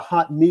receiving a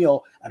hot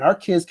meal and our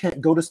kids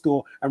can't go to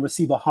school and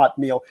receive a hot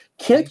meal?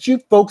 Can't you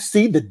folks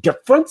see the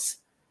difference?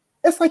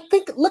 It's like,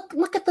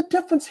 look at the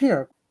difference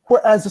here.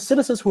 Whereas the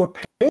citizens who are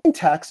paying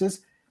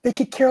taxes, they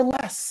could care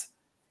less.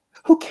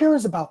 Who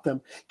cares about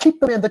them? Keep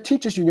them in the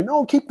teachers union.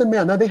 Oh, keep them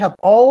in. Now they have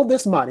all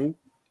this money.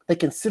 They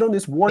can sit on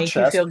this war chest.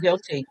 Make you feel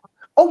guilty.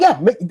 Oh yeah.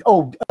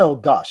 Oh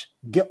gosh.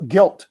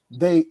 Guilt.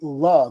 They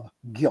love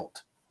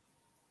guilt.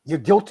 You're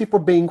guilty for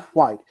being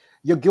white.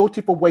 You're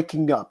guilty for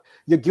waking up.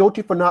 You're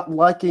guilty for not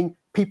liking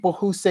people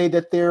who say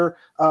that they're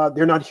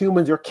not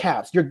humans, they're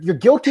cats. You're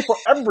guilty for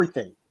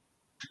everything.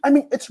 I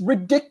mean, it's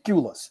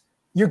ridiculous.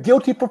 You're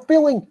guilty for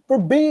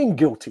being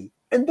guilty,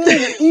 and then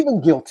you're even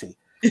guilty.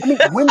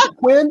 I mean,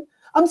 when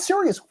I'm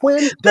serious,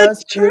 when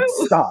does it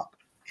stop?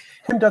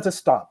 When does it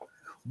stop?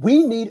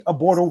 We need a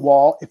border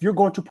wall. If you're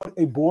going to put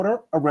a border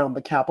around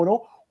the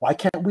Capitol, why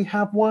can't we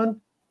have one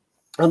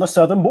on the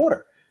southern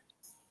border?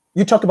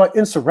 You talk about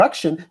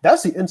insurrection.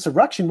 That's the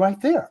insurrection right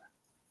there.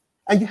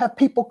 And you have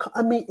people,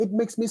 I mean, it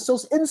makes me so,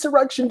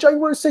 insurrection,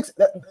 January 6th,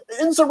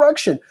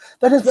 insurrection.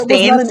 That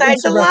Stay inside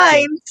the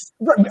lines.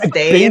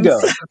 Bingo.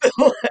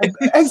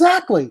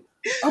 Exactly.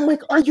 I'm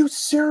like, are you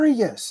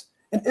serious?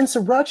 An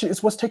insurrection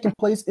is what's taking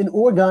place in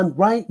Oregon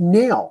right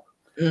now.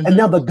 And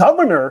now the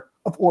governor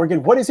of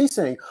Oregon, what is he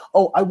saying?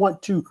 Oh, I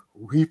want to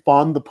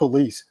refund the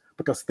police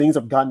because things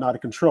have gotten out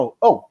of control.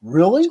 Oh,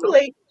 really? Too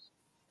late.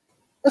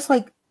 It's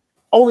like,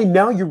 only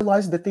now you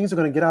realize that things are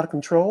going to get out of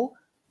control.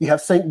 You have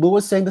St.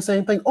 Louis saying the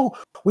same thing. Oh,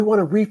 we want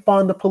to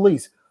refund the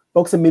police.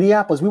 Folks in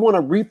Minneapolis, we want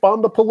to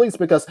refund the police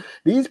because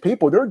these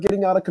people, they're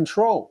getting out of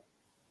control.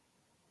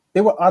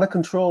 They were out of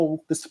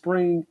control the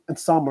spring and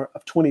summer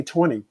of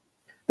 2020.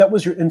 That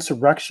was your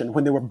insurrection,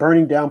 when they were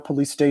burning down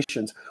police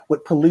stations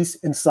with police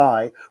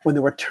inside, when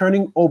they were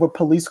turning over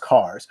police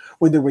cars,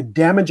 when they were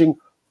damaging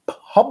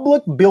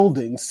public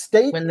buildings,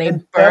 state when they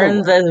and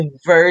burned federal. the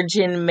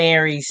Virgin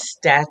Mary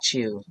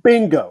statue.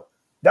 Bingo.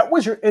 That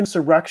was your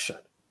insurrection.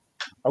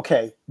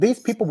 Okay, these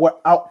people were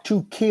out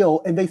to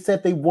kill, and they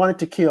said they wanted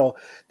to kill.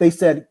 They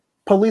said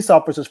police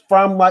officers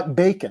frown like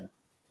bacon.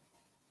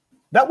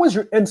 That was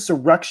your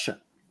insurrection.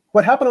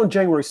 What happened on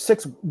January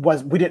 6th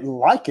was we didn't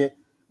like it,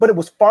 but it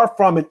was far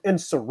from an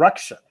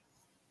insurrection.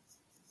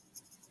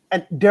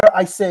 And dare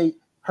I say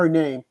her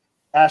name,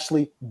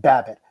 Ashley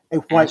Babbitt, a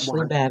white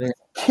woman,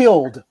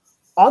 killed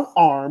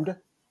unarmed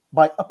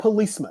by a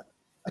policeman,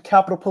 a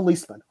Capitol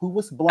policeman who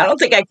was I black. don't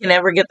think I can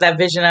ever get that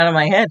vision out of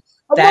my head.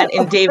 Oh, That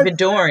no, and David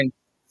Dorn.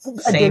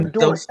 and Same, David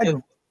Dorn. those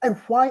two. And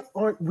why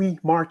aren't we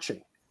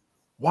marching?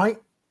 Why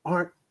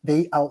aren't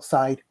they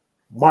outside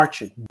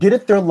marching?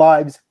 Didn't their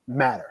lives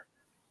matter?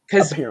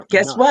 Because Apparently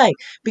guess not. why?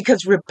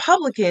 Because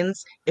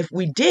Republicans, if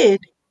we did,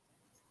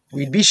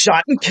 we'd be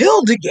shot and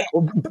killed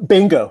again.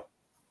 Bingo.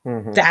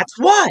 Mhm. That's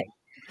why.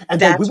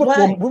 And then That's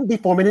why. we would be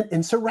forming an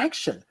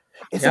insurrection.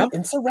 It's Yep. an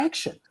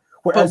insurrection.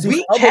 But Whereas we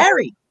these other,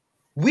 carried.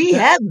 We Yeah.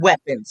 had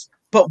weapons,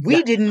 but we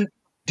Yeah. didn't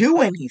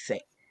do anything.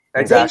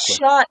 Exactly. They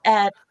shot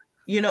at,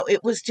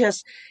 it was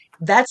just,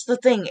 that's the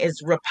thing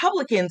is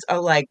Republicans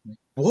are like,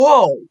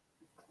 whoa,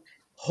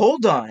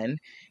 hold on.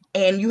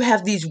 And you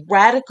have these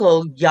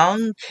radical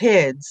young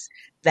kids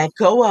that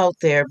go out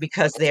there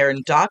because they're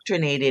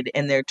indoctrinated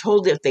and they're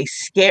told if they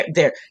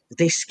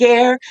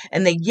scare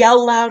and they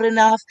yell loud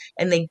enough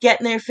and they get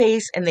in their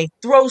face and they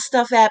throw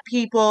stuff at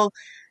people,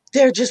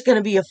 they're just going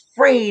to be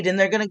afraid and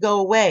they're going to go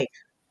away.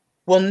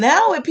 Well,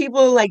 now if people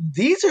are like,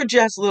 these are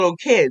just little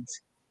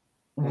kids,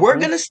 we're Mhm.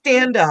 going to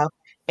stand up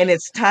and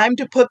it's time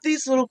to put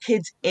these little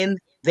kids in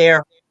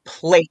their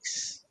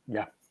place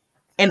Yeah.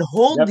 and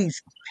hold Yep.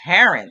 these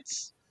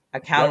parents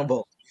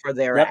accountable for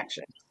their Yep.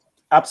 actions.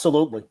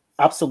 Absolutely.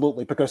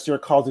 Absolutely. Because they're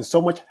causing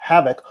so much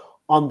havoc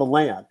on the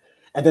land.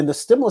 And then the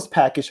stimulus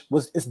package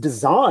is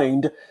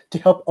designed to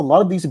help a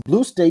lot of these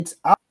blue states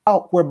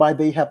out, whereby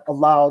they have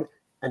allowed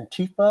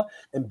Antifa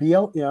and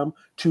BLM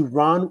to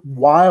run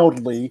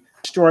wildly,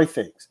 destroy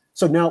things.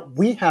 So now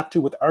we have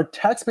to, with our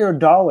taxpayer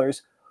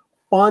dollars,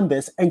 fund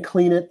this and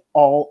clean it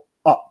all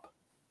up.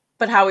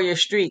 But how are your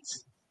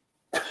streets?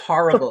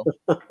 Horrible.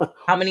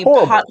 How many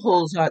Horrible.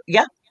 potholes are?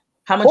 Yeah.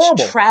 How much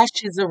Horrible.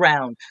 trash is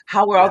around?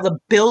 How are all Yeah. the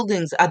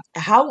buildings?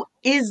 How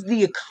is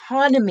the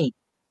economy?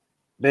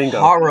 Bingo.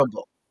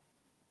 Horrible.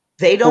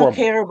 They don't Horrible.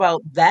 care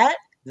about that.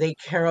 They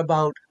care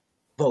about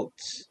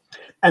votes.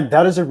 And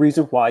that is the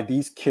reason why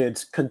these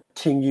kids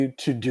continue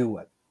to do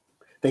it.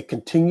 They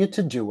continue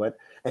to do it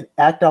and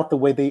act out the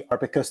way they are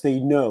because they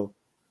know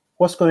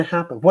what's going to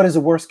happen. What is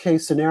the worst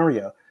case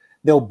scenario?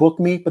 They'll book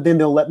me, but then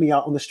they'll let me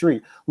out on the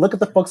street. Look at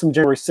the folks from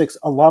January 6th.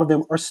 A lot of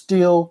them are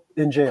still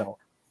in jail.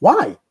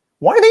 Why?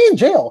 Why are they in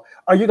jail?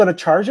 Are you going to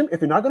charge them?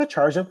 If you're not going to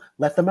charge them,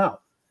 let them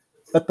out.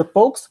 But the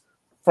folks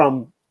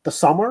from the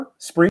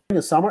spring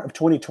and summer of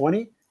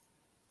 2020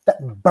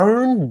 that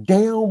burned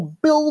down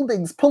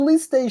buildings,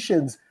 police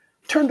stations,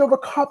 turned over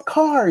cop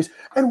cars,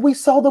 and we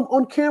saw them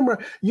on camera.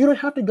 You don't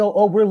have to go,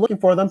 oh, we're looking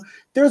for them.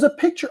 There's a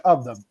picture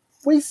of them.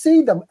 We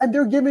see them, and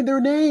they're giving their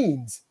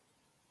names.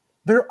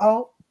 They're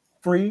out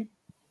free,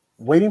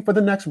 waiting for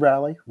the next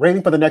rally,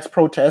 waiting for the next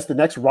protest, the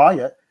next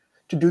riot,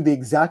 to do the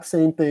exact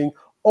same thing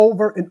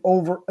over and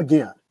over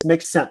again. It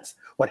makes sense.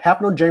 What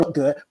happened on January was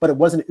good, but it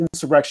wasn't an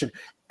insurrection.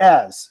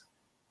 As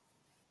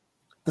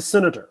the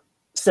senator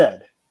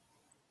said,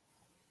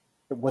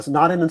 it was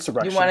not an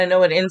insurrection. You want to know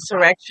what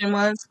insurrection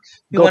was?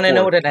 You Go want to for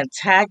know it. what an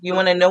attack? You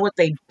want to know what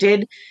they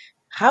did?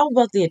 How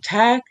about the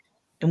attack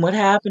and what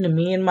happened to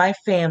me and my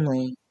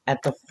family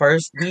at the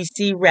first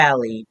DC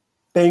rally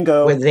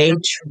Bingo. where they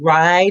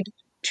tried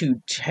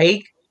to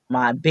take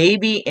my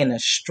baby in a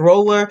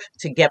stroller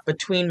to get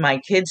between my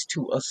kids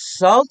to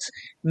assault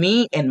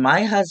me and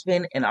my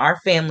husband and our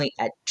family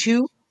at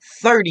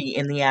 2:30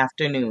 in the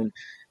afternoon,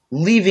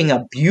 leaving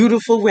a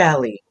beautiful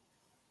rally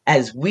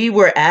as we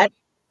were at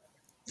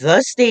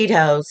the State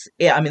House.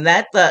 I mean,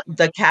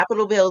 the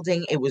Capitol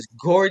building. It was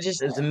gorgeous.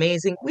 It was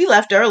amazing. We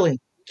left early.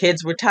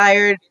 Kids were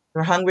tired,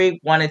 were hungry,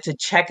 wanted to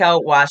check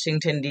out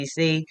Washington,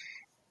 D.C.,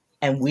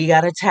 and we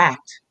got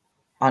attacked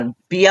on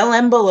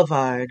BLM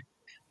Boulevard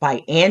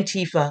by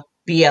Antifa,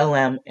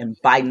 BLM, and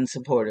Biden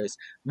supporters.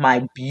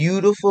 My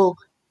beautiful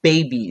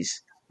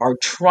babies are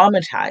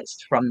traumatized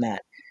from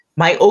that.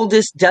 My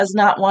oldest does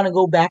not want to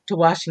go back to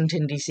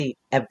Washington, D.C.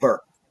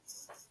 ever.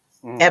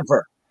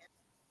 Ever.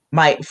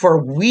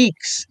 For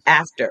weeks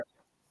after,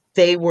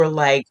 they were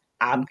like,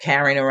 I'm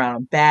carrying around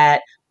a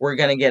bat. We're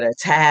going to get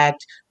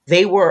attacked.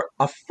 They were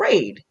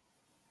afraid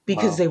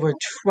because Wow. they were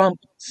Trump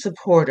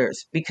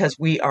supporters, because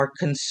we are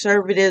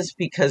conservatives,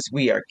 because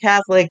we are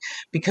Catholic,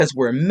 because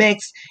we're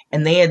mixed.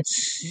 And they had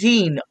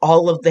seen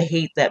all of the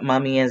hate that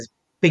Mommy has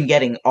been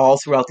getting all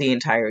throughout the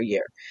entire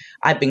year.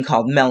 I've been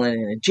called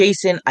melanin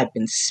adjacent. I've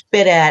been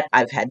spit at.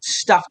 I've had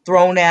stuff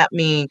thrown at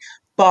me,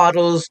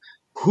 bottles,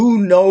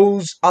 who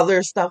knows,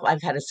 other stuff.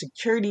 I've had a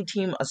security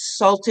team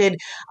assaulted.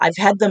 I've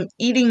had them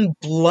eating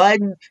blood,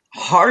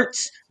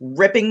 hearts,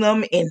 ripping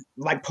them in,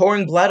 like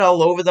pouring blood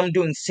all over them,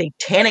 doing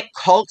satanic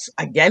cults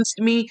against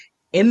me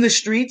in the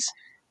streets.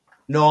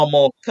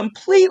 Normal,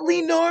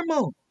 completely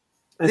normal.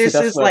 And see, This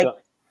that's is what like,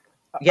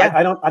 yeah,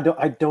 I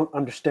don't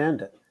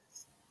understand it.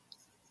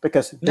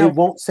 Because they no,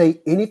 won't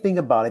say anything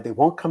about it. They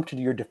won't come to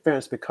your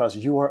defense because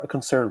you are a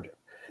conservative.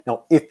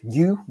 Now, if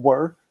you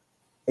were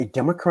a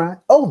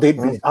Democrat, oh, they'd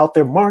be out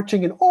there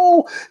marching and,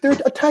 oh, they're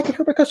attacking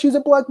her because she's a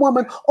black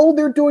woman. Oh,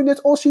 they're doing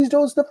this. Oh, she's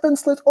those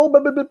defenseless. Oh, blah,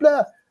 blah, blah,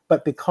 blah.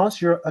 But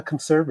because you're a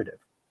conservative,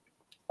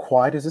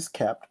 quiet as it's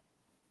kept,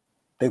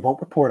 They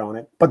won't report on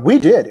it. But we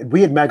did.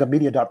 We at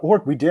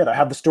magamedia.org, we did. I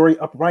have the story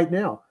up right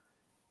now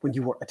when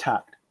you were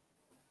attacked.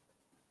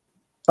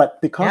 But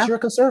because Yeah. you're a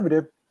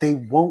conservative, they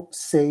won't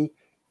say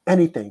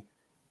anything.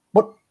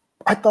 But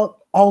I thought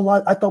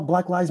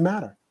Black Lives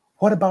Matter.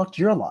 What about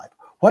your life?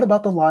 What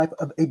about the life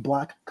of a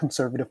Black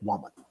conservative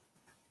woman?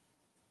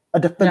 A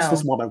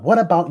defenseless No. woman. What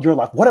about your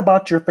life? What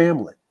about your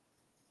family?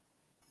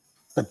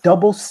 The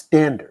double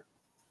standard.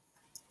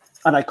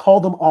 And I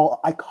call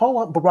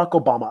out Barack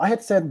Obama. I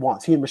had said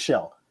once, he and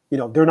Michelle,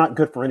 they're not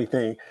good for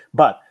anything.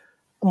 But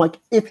I'm like,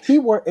 if he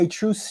were a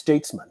true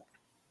statesman,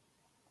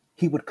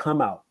 he would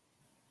come out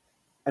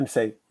and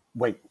say,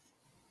 wait,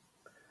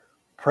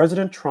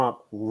 President Trump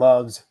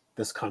loves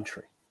this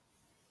country.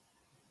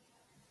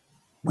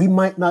 We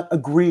might not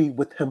agree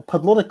with him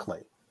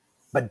politically,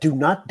 but do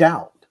not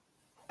doubt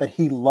that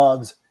he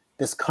loves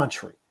this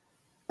country.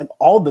 And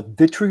all the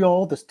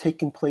vitriol that's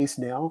taking place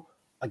now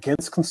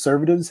against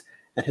conservatives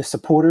and his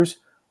supporters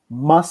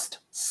must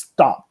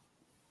stop.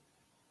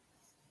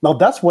 Now,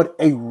 that's what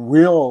a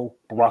real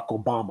Barack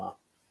Obama,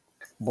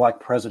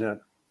 Black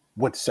president,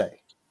 would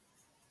say.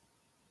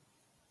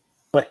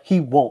 But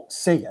he won't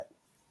say it.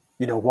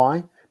 You know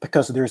why?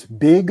 Because there's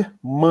big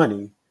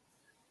money,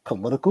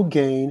 political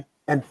gain,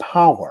 and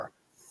power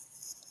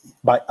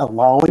by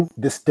allowing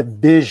this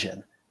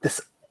division,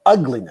 this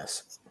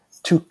ugliness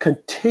to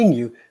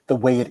continue the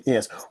way it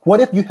is. What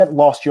if you had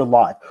lost your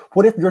life?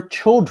 What if your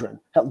children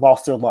had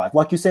lost their life?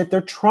 Like you said,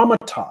 they're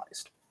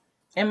traumatized.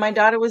 And my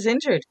daughter was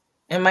injured,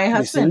 and my You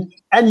husband.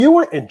 see? And you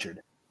were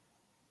injured.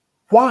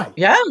 Why?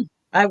 Yeah,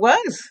 I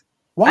was.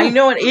 Why? I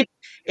know it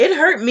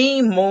hurt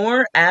me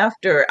more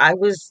after. I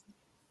was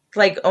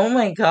like, oh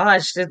my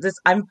gosh,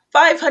 I'm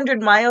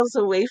 500 miles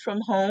away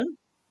from home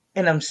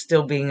and I'm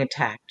still being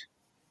attacked.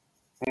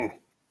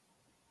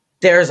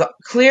 There's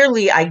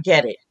clearly, I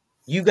get it.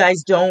 You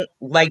guys don't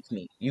like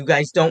me. You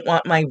guys don't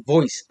want my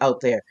voice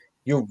out there.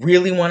 You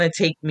really want to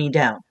take me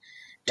down.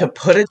 To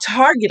put a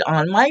target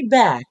on my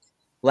back,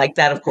 like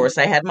that, of course,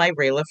 I had my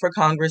Rayla for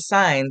Congress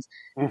signs.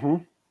 Mm-hmm.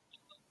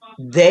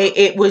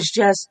 It was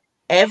just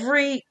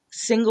every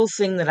single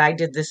thing that I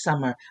did this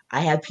summer,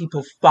 I had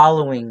people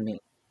following me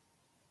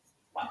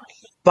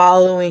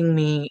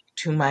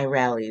to my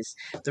rallies.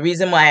 The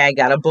reason why I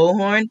got a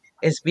bullhorn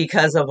is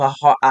because of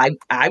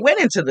I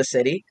went into the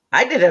city.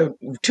 I did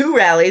 2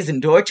 rallies in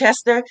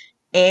Dorchester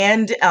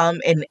and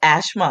in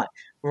Ashmont.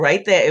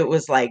 Right there, it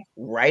was like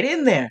right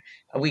in there.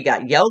 We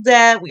got yelled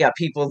at. We got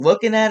people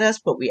looking at us,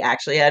 but we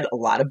actually had a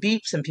lot of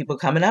beeps and people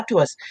coming up to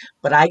us.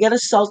 But I got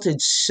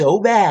assaulted so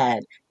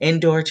bad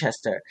in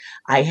Dorchester.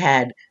 I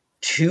had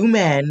 2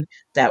 men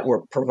that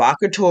were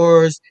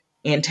provocateurs,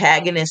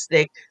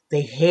 antagonistic.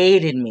 They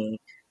hated me.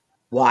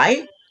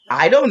 Why?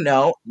 I don't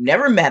know.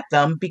 Never met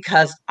them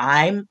because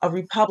I'm a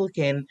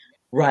Republican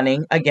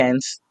running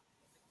against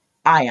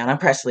Ayanna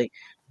Pressley.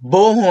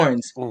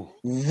 Bullhorns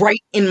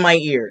right in my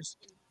ears.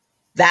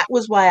 That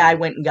was why I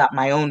went and got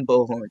my own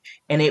bullhorn.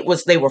 And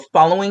they were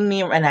following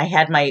me, and I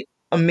had my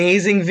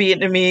amazing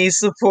Vietnamese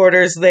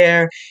supporters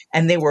there,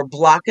 and they were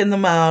blocking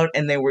them out,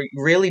 and they were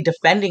really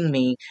defending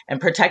me and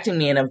protecting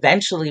me. And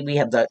eventually we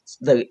had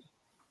the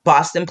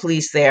Boston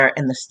police there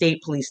and the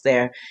state police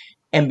there.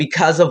 And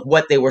because of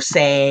what they were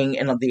saying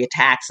and of the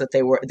attacks that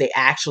they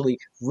actually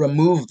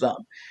removed them.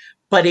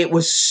 But it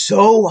was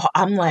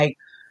I'm like,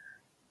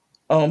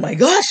 oh my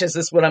gosh, is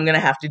this what I'm going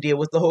to have to deal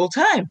with the whole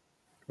time?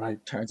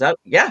 Right. Turns out,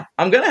 yeah,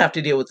 I'm going to have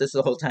to deal with this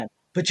the whole time.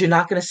 But you're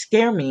not going to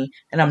scare me,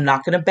 and I'm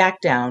not going to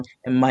back down,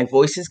 and my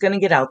voice is going to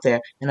get out there,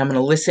 and I'm going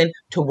to listen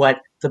to what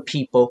the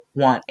people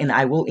want, and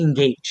I will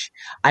engage.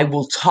 I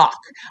will talk.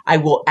 I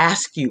will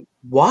ask you,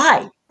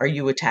 why are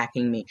you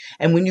attacking me?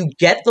 And when you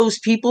get those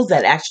people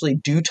that actually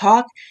do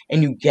talk,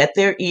 and you get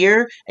their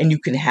ear, and you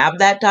can have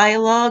that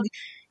dialogue,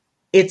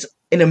 it's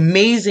an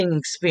amazing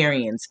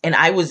experience. And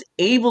I was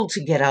able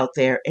to get out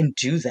there and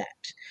do that.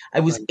 I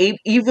was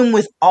even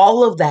with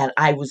all of that,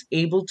 I was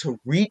able to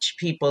reach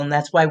people, and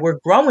that's why we're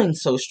growing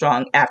so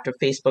strong after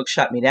Facebook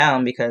shut me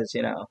down because,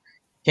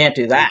 can't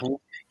do that.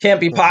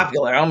 Can't be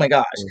popular. Oh my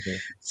gosh.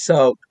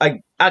 So an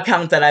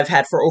account that I've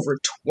had for over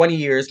 20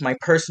 years, my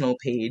personal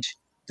page,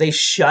 they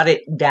shut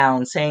it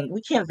down saying,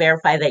 we can't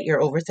verify that you're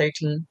over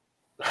 13.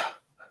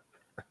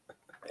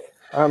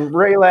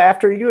 Rayla,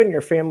 after you and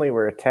your family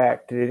were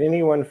attacked, did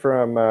anyone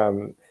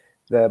from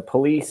the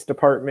police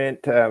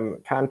department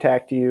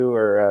contact you,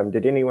 or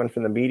did anyone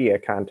from the media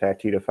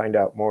contact you to find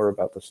out more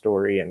about the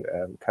story and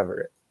cover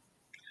it?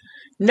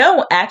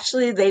 No,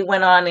 actually, they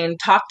went on and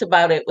talked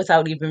about it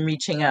without even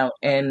reaching out.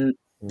 And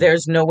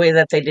there's no way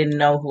that they didn't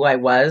know who I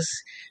was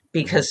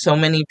because so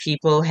many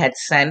people had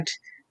sent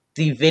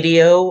the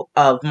video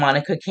of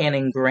Monica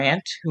Cannon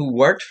Grant, who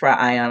worked for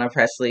Ayanna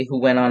Pressley, who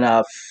went on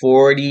a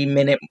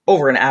 40-minute,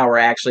 over an hour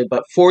actually,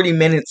 but 40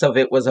 minutes of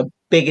it was a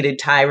bigoted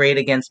tirade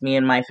against me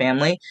and my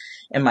family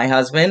and my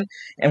husband.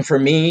 And for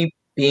me,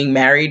 being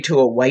married to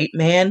a white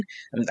man,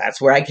 and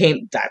that's where I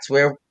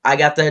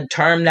got the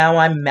term now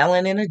I'm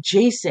melanin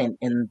adjacent,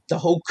 and the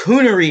whole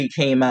coonery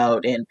came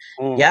out, and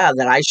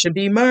that I should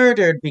be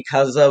murdered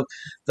because of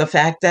the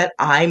fact that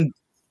I'm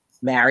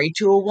married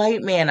to a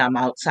white man. I'm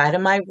outside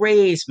of my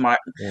race.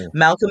 Mm.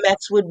 Malcolm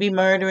X would be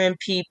murdering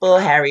people.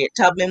 Harriet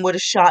Tubman would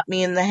have shot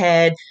me in the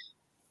head.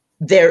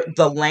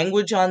 The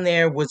language on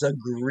there was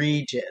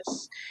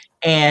egregious.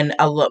 And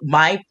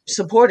my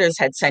supporters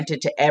had sent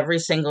it to every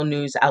single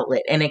news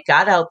outlet, and it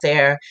got out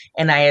there.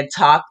 And I had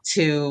talked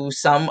to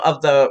some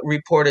of the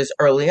reporters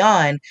early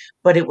on,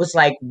 but it was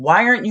like,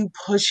 why aren't you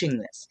pushing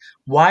this?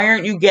 Why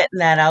aren't you getting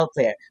that out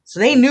there? So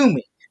they knew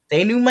me.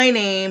 They knew my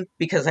name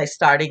because I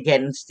started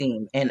getting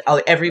steam, and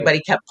everybody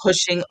kept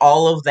pushing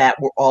all of that,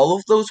 all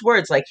of those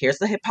words. Like, here's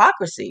the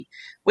hypocrisy.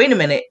 Wait a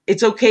minute.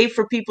 It's okay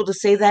for people to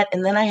say that.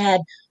 And then I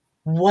had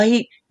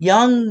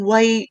young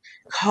white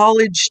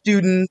college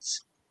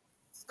students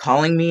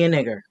calling me a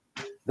nigger.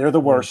 They're the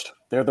worst.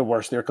 They're the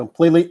worst. They're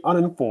completely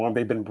uninformed.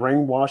 They've been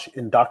brainwashed,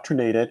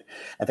 indoctrinated,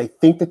 and they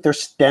think that they're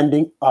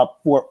standing up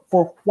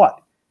for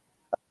what?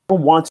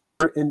 Once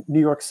in New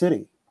York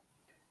City,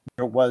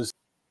 there was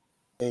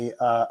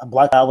a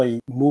Black Alley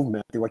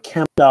movement. They were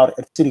camped out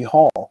at City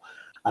Hall.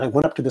 And I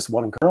went up to this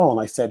one girl and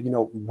I said,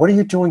 what are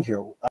you doing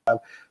here? And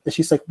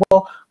she's like,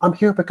 well, I'm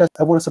here because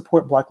I want to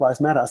support Black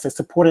Lives Matter. I said,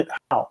 support it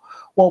how?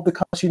 Well,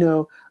 because,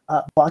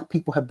 Black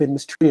people have been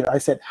mistreated. I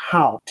said,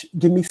 how?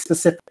 Give me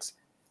specifics.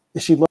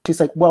 And she looked, she's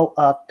like, well,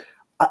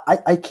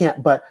 I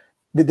can't, but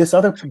this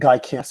other guy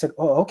can. I said,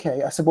 oh,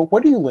 okay. I said, well,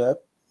 where do you live?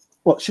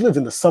 Well, she lives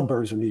in the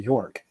suburbs of New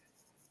York.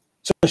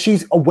 So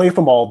she's away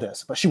from all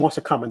this, but she wants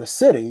to come in the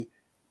city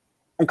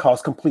and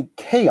cause complete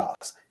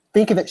chaos,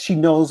 thinking that she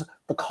knows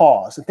the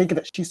cause and thinking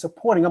that she's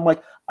supporting. I'm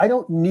like, I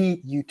don't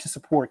need you to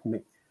support me.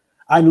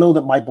 I know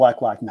that my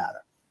Black Lives Matter.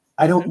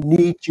 I don't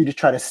need you to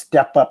try to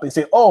step up and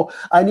say, oh,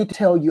 I need to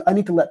tell you, I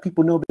need to let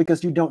people know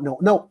because you don't know.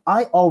 No,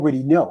 I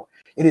already know.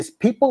 It is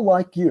people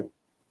like you.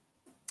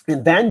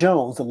 And Van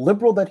Jones, the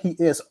liberal that he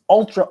is,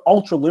 ultra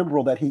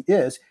liberal that he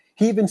is,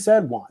 he even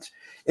said once,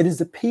 it is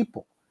the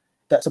people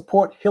that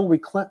support Hillary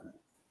Clinton,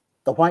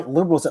 the white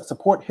liberals that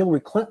support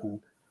Hillary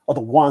Clinton are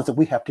the ones that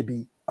we have to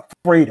be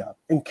afraid of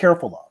and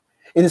careful of.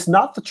 It is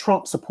not the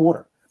Trump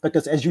supporter,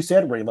 because as you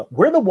said, Rayla,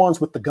 we're the ones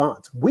with the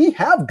guns. We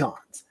have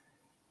guns.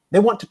 They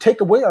want to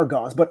take away our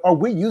guns, but are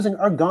we using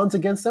our guns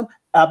against them?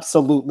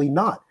 Absolutely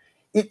not.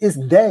 It is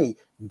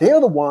they're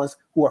the ones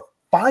who are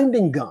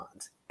finding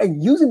guns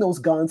and using those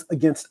guns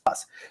against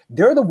us.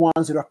 They're the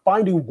ones that are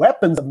finding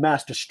weapons of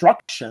mass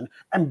destruction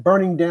and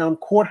burning down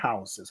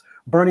courthouses,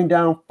 burning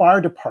down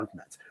fire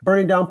departments,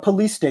 burning down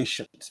police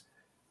stations,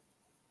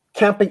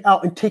 camping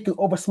out and taking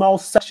over small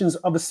sections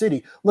of a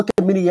city. Look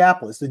at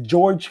Minneapolis, the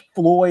George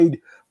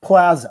Floyd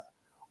Plaza,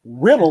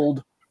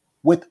 riddled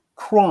with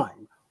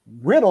crime,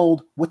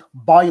 riddled with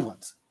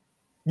violence.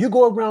 You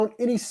go around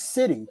any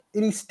city,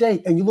 any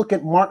state, and you look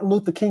at Martin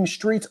Luther King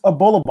streets or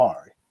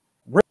Boulevard,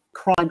 riddled with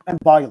crime and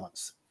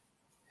violence.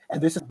 And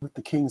this is with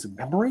the King's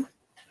memory.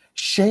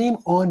 Shame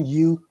on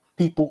you,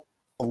 people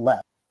on the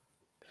left.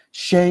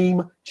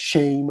 Shame,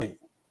 shame.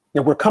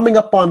 Now we're coming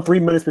up on 3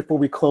 minutes before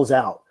we close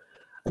out.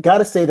 I got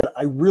to say that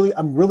I'm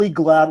really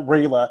glad,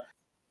 Rayla,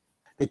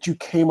 that you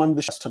came on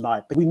the show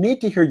tonight. But we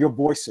need to hear your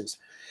voices.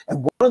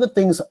 And one of the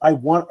things I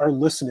want our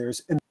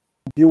listeners and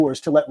viewers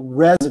to let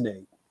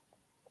resonate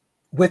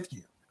with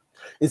you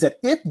is that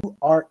if you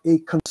are a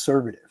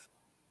conservative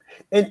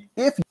and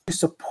if you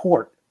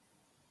support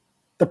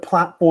the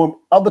platform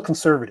of the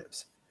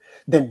conservatives,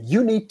 then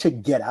you need to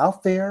get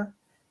out there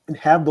and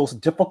have those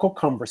difficult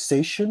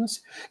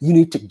conversations. You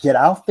need to get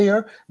out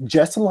there,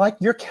 just like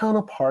your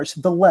counterparts,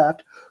 the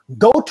left.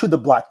 Go to the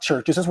Black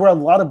churches. This is where a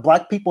lot of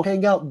Black people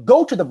hang out.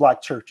 Go to the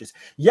Black churches.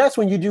 Yes,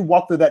 when you do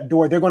walk through that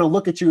door, they're going to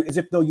look at you as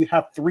if though you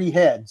have 3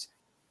 heads.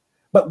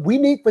 But we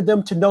need for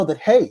them to know that,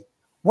 hey,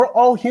 we're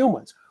all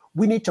humans.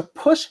 We need to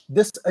push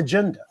this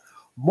agenda.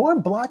 More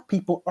Black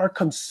people are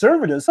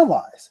conservatives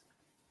allies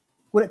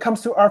when it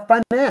comes to our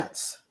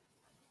finance.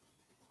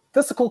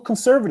 Fiscal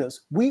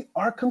conservatives, we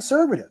are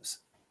conservatives.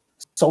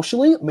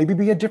 Socially, maybe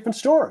be a different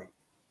story.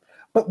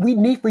 But we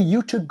need for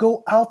you to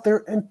go out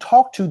there and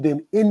talk to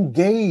them,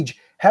 engage,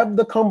 have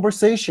the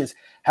conversations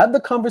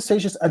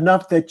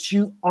enough that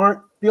you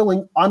aren't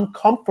feeling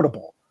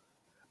uncomfortable.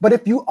 But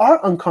if you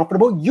are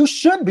uncomfortable, you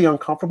should be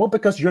uncomfortable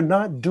because you're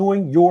not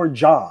doing your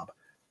job.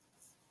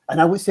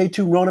 And I would say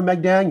to Ronna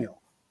McDaniel,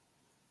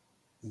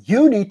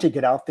 you need to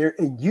get out there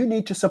and you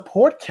need to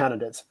support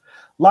candidates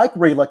like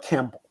Rayla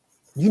Campbell.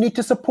 You need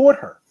to support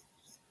her.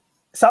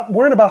 Stop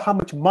worrying about how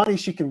much money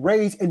she can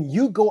raise, and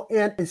you go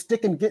in and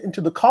stick and get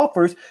into the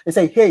coffers and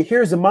say, hey,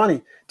 here's the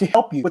money to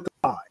help you with the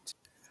signs.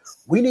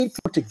 We need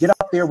people to get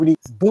out there. We need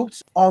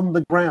boots on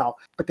the ground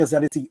because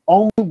that is the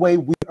only way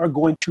we are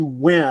going to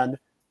win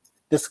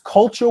this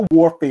cultural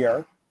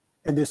warfare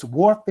and this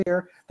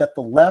warfare that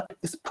the left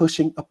is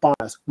pushing upon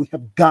us. We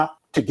have got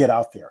to get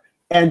out there.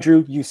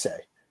 Andrew, you say.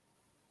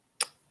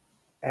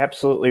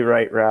 Absolutely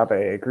right, Rob. I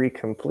agree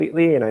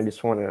completely. And I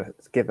just want to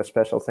give a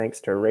special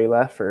thanks to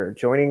Rayla for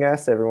joining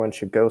us. Everyone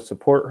should go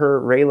support her.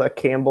 Rayla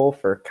Campbell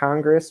for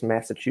Congress,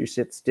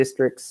 Massachusetts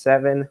District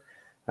 7.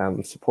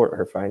 Support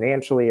her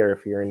financially, or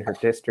if you're in her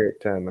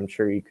district, I'm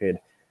sure you could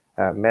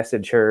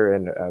message her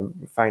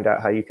and find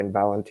out how you can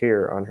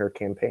volunteer on her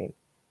campaign.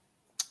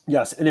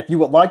 Yes, and if you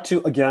would like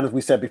to, again, as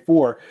we said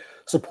before,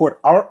 support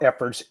our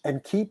efforts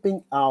and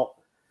keeping out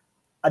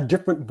a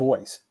different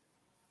voice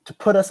to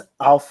put us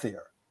out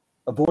there,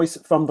 a voice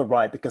from the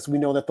right, because we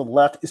know that the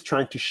left is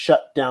trying to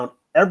shut down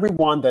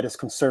everyone that is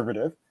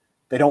conservative.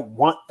 They don't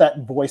want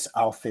that voice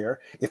out there.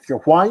 If you're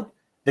white,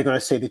 they're going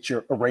to say that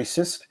you're a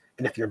racist.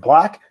 And if you're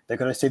black, they're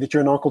going to say that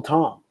you're an Uncle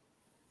Tom.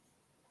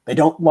 They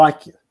don't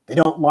like you. They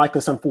don't like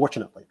us,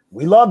 unfortunately.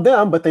 We love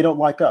them, but they don't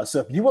like us. So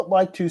if you would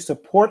like to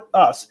support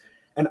us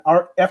and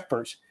our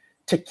efforts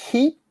to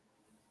keep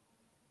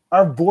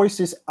our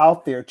voices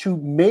out there, to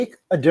make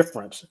a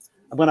difference,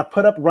 I'm going to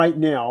put up right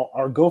now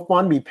our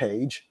GoFundMe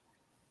page.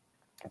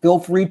 Feel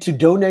free to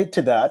donate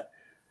to that.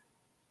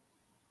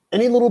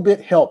 Any little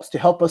bit helps to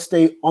help us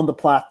stay on the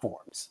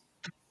platforms.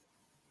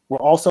 We're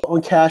also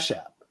on Cash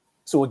App.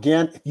 So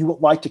again, if you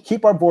would like to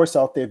keep our voice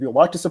out there, if you would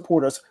like to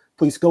support us,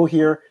 please go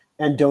here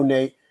and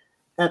donate.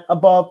 And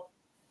above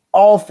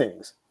all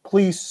things,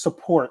 please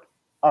support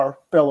our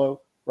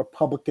fellow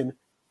Republican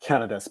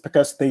candidates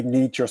because they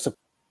need your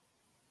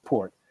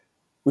support.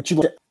 Would you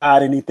like to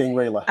add anything,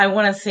 Rayla? I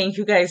want to thank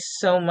you guys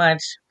so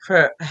much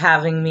for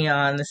having me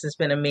on. This has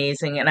been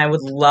amazing. And I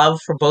would love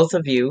for both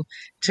of you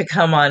to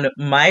come on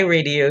my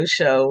radio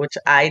show, which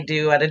I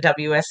do at a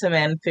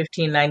WSMN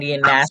 1590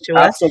 in Nashua.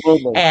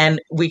 Absolutely.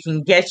 And we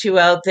can get you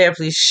out there.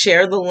 Please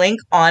share the link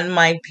on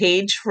my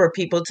page for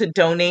people to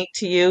donate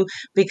to you,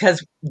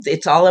 because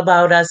it's all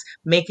about us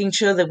making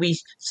sure that we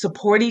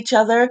support each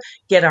other,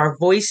 get our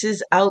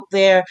voices out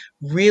there,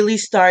 really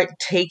start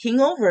taking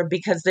over,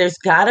 because there's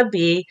got to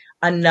be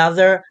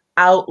another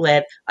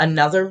outlet,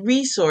 another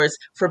resource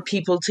for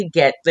people to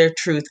get their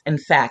truth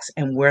and facts,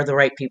 and we're the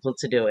right people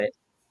to do it.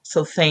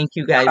 So thank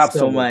you guys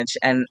Absolutely. so much.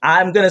 And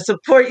I'm going to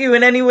support you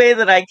in any way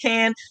that I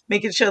can,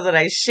 making sure that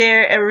I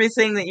share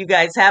everything that you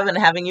guys have and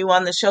having you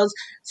on the shows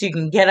so you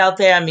can get out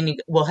there. I mean,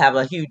 we'll have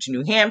a huge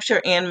New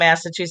Hampshire and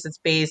Massachusetts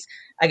base.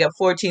 I got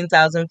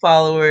 14,000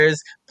 followers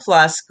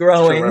plus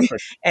growing. Terrific.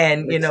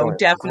 And, Excellent.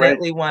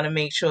 definitely want to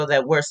make sure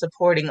that we're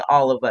supporting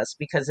all of us,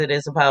 because it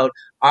is about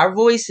our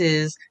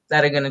voices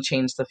that are going to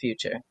change the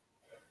future.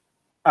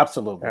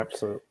 Absolutely.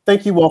 Absolutely.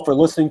 Thank you all for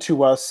listening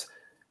to us.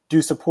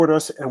 Do support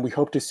us, and we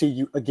hope to see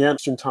you again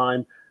in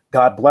time.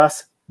 God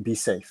bless. Be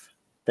safe.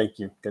 Thank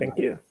you. Good night. Thank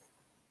you.